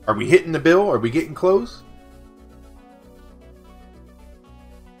 Are we hitting the bill? Are we getting close?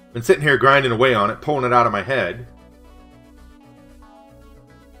 Been sitting here grinding away on it, pulling it out of my head.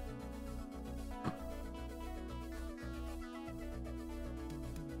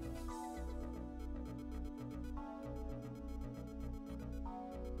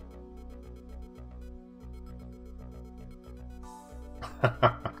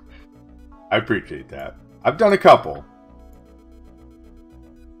 I appreciate that. I've done a couple.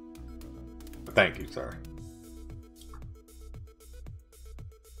 But thank you, sir.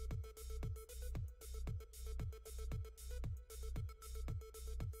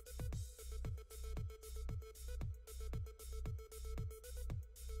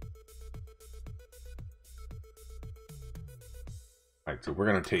 Alright, so we're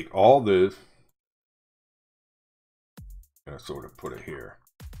going to take all this. I'm going to sort of put it here.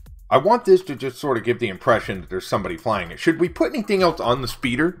 I want this to just sort of give the impression that there's somebody flying it. Should we put anything else on the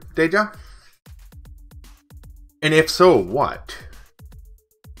speeder, Deja? And if so, what?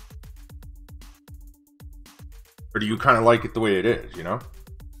 Or do you kind of like it the way it is, you know?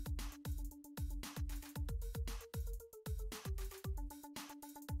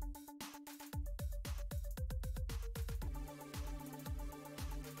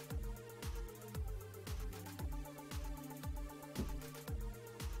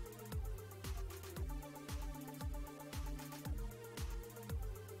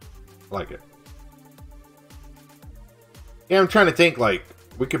 I like it. Yeah, I'm trying to think, like,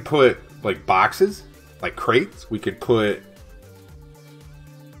 we could put, like, boxes like crates. We could put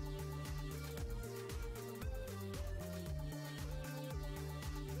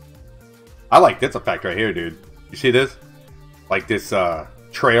I like this effect right here, dude. You see this? Like this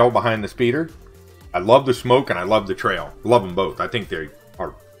trail behind the speeder. I love the smoke and I love the trail. Love them both. I think they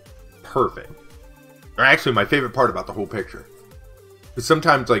are perfect. They're actually my favorite part about the whole picture. Because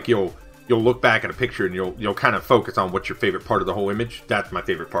sometimes like you'll look back at a picture and you'll kind of focus on what's your favorite part of the whole image. That's my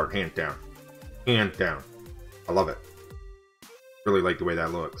favorite part, hands down. Hands down. I love it. Really like the way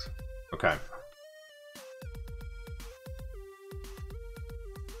that looks. Okay.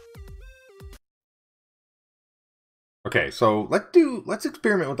 Okay, so let's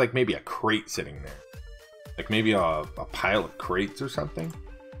experiment with like maybe a crate sitting there. Like maybe a pile of crates or something.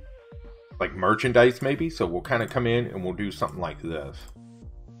 Like merchandise maybe. So we'll kind of come in and we'll do something like this.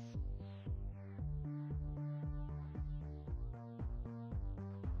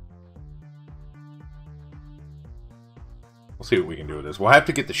 We'll see what we can do with this. We'll have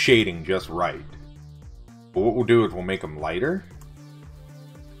to get the shading just right. But what we'll do is we'll make them lighter.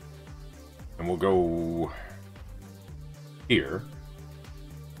 And we'll go here.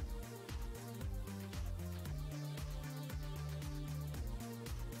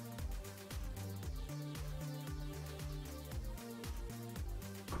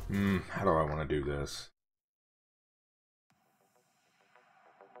 How do I want to do this?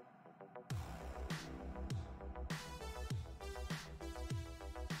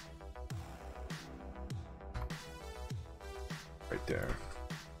 Right there.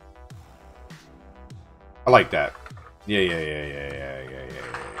 I like that. Yeah.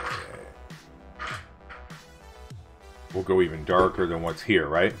 We'll go even darker than what's here,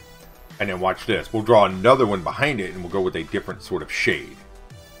 right? And then watch this. We'll draw another one behind it and we'll go with a different sort of shade.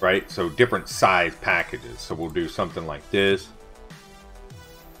 Right? So different size packages. So we'll do something like this.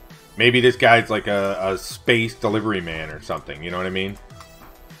 Maybe this guy's like a space delivery man or something. You know what I mean?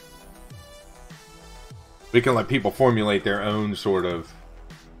 We can let people formulate their own sort of,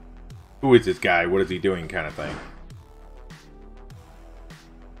 who is this guy? What is he doing kind of thing.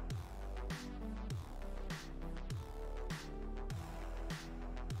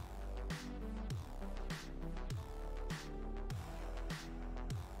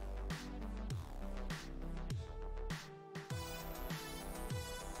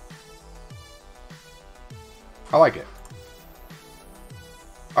 I like it.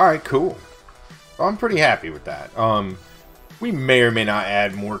 Alright, cool. Well, I'm pretty happy with that. We may or may not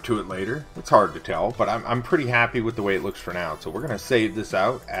add more to it later. It's hard to tell, but I'm pretty happy with the way it looks for now. So we're going to save this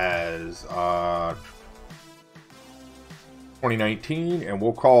out as 2019, and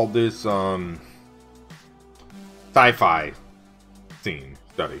we'll call this SciFi Scene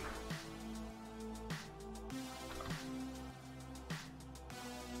Study.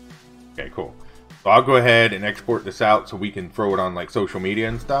 Okay, cool. So I'll go ahead and export this out so we can throw it on like social media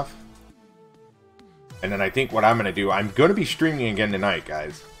and stuff. And then I think what I'm going to do, I'm going to be streaming again tonight,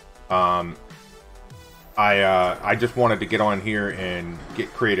 guys. I just wanted to get on here and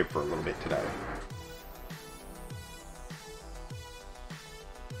get creative for a little bit today.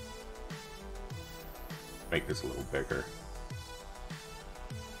 Make this a little bigger.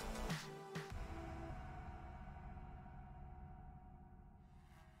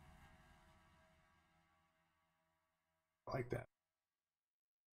 Like that.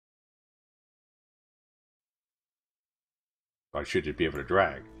 I should just be able to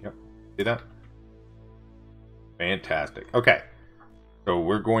drag. Yep. See that? Fantastic. Okay. So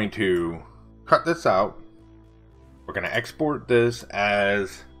we're going to cut this out. We're going to export this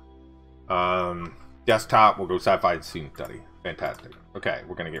as desktop. We'll go SciFi Scene Study. Fantastic. Okay.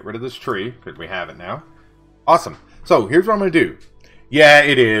 We're going to get rid of this tree because we have it now. Awesome. So here's what I'm going to do. Yeah,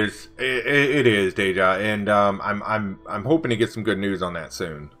 it is. It is, Deja, and I'm hoping to get some good news on that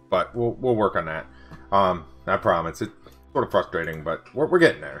soon. But we'll work on that. I promise. It's sort of frustrating, but we're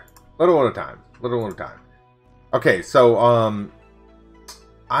getting there. Little at a time. Little at a time. Okay, so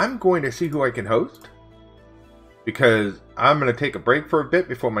I'm going to see who I can host because I'm going to take a break for a bit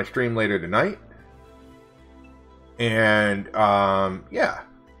before my stream later tonight. And yeah.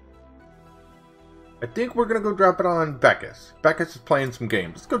 I think we're going to go drop it on Beckus. Beckus is playing some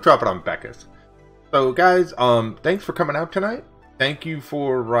games. Let's go drop it on Beckus. So, guys, thanks for coming out tonight. Thanks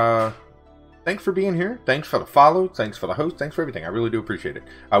for being here. Thanks for the follow. Thanks for the host. Thanks for everything. I really do appreciate it.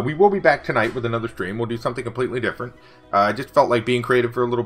 We will be back tonight with another stream. We'll do something completely different. I just felt like being creative for a little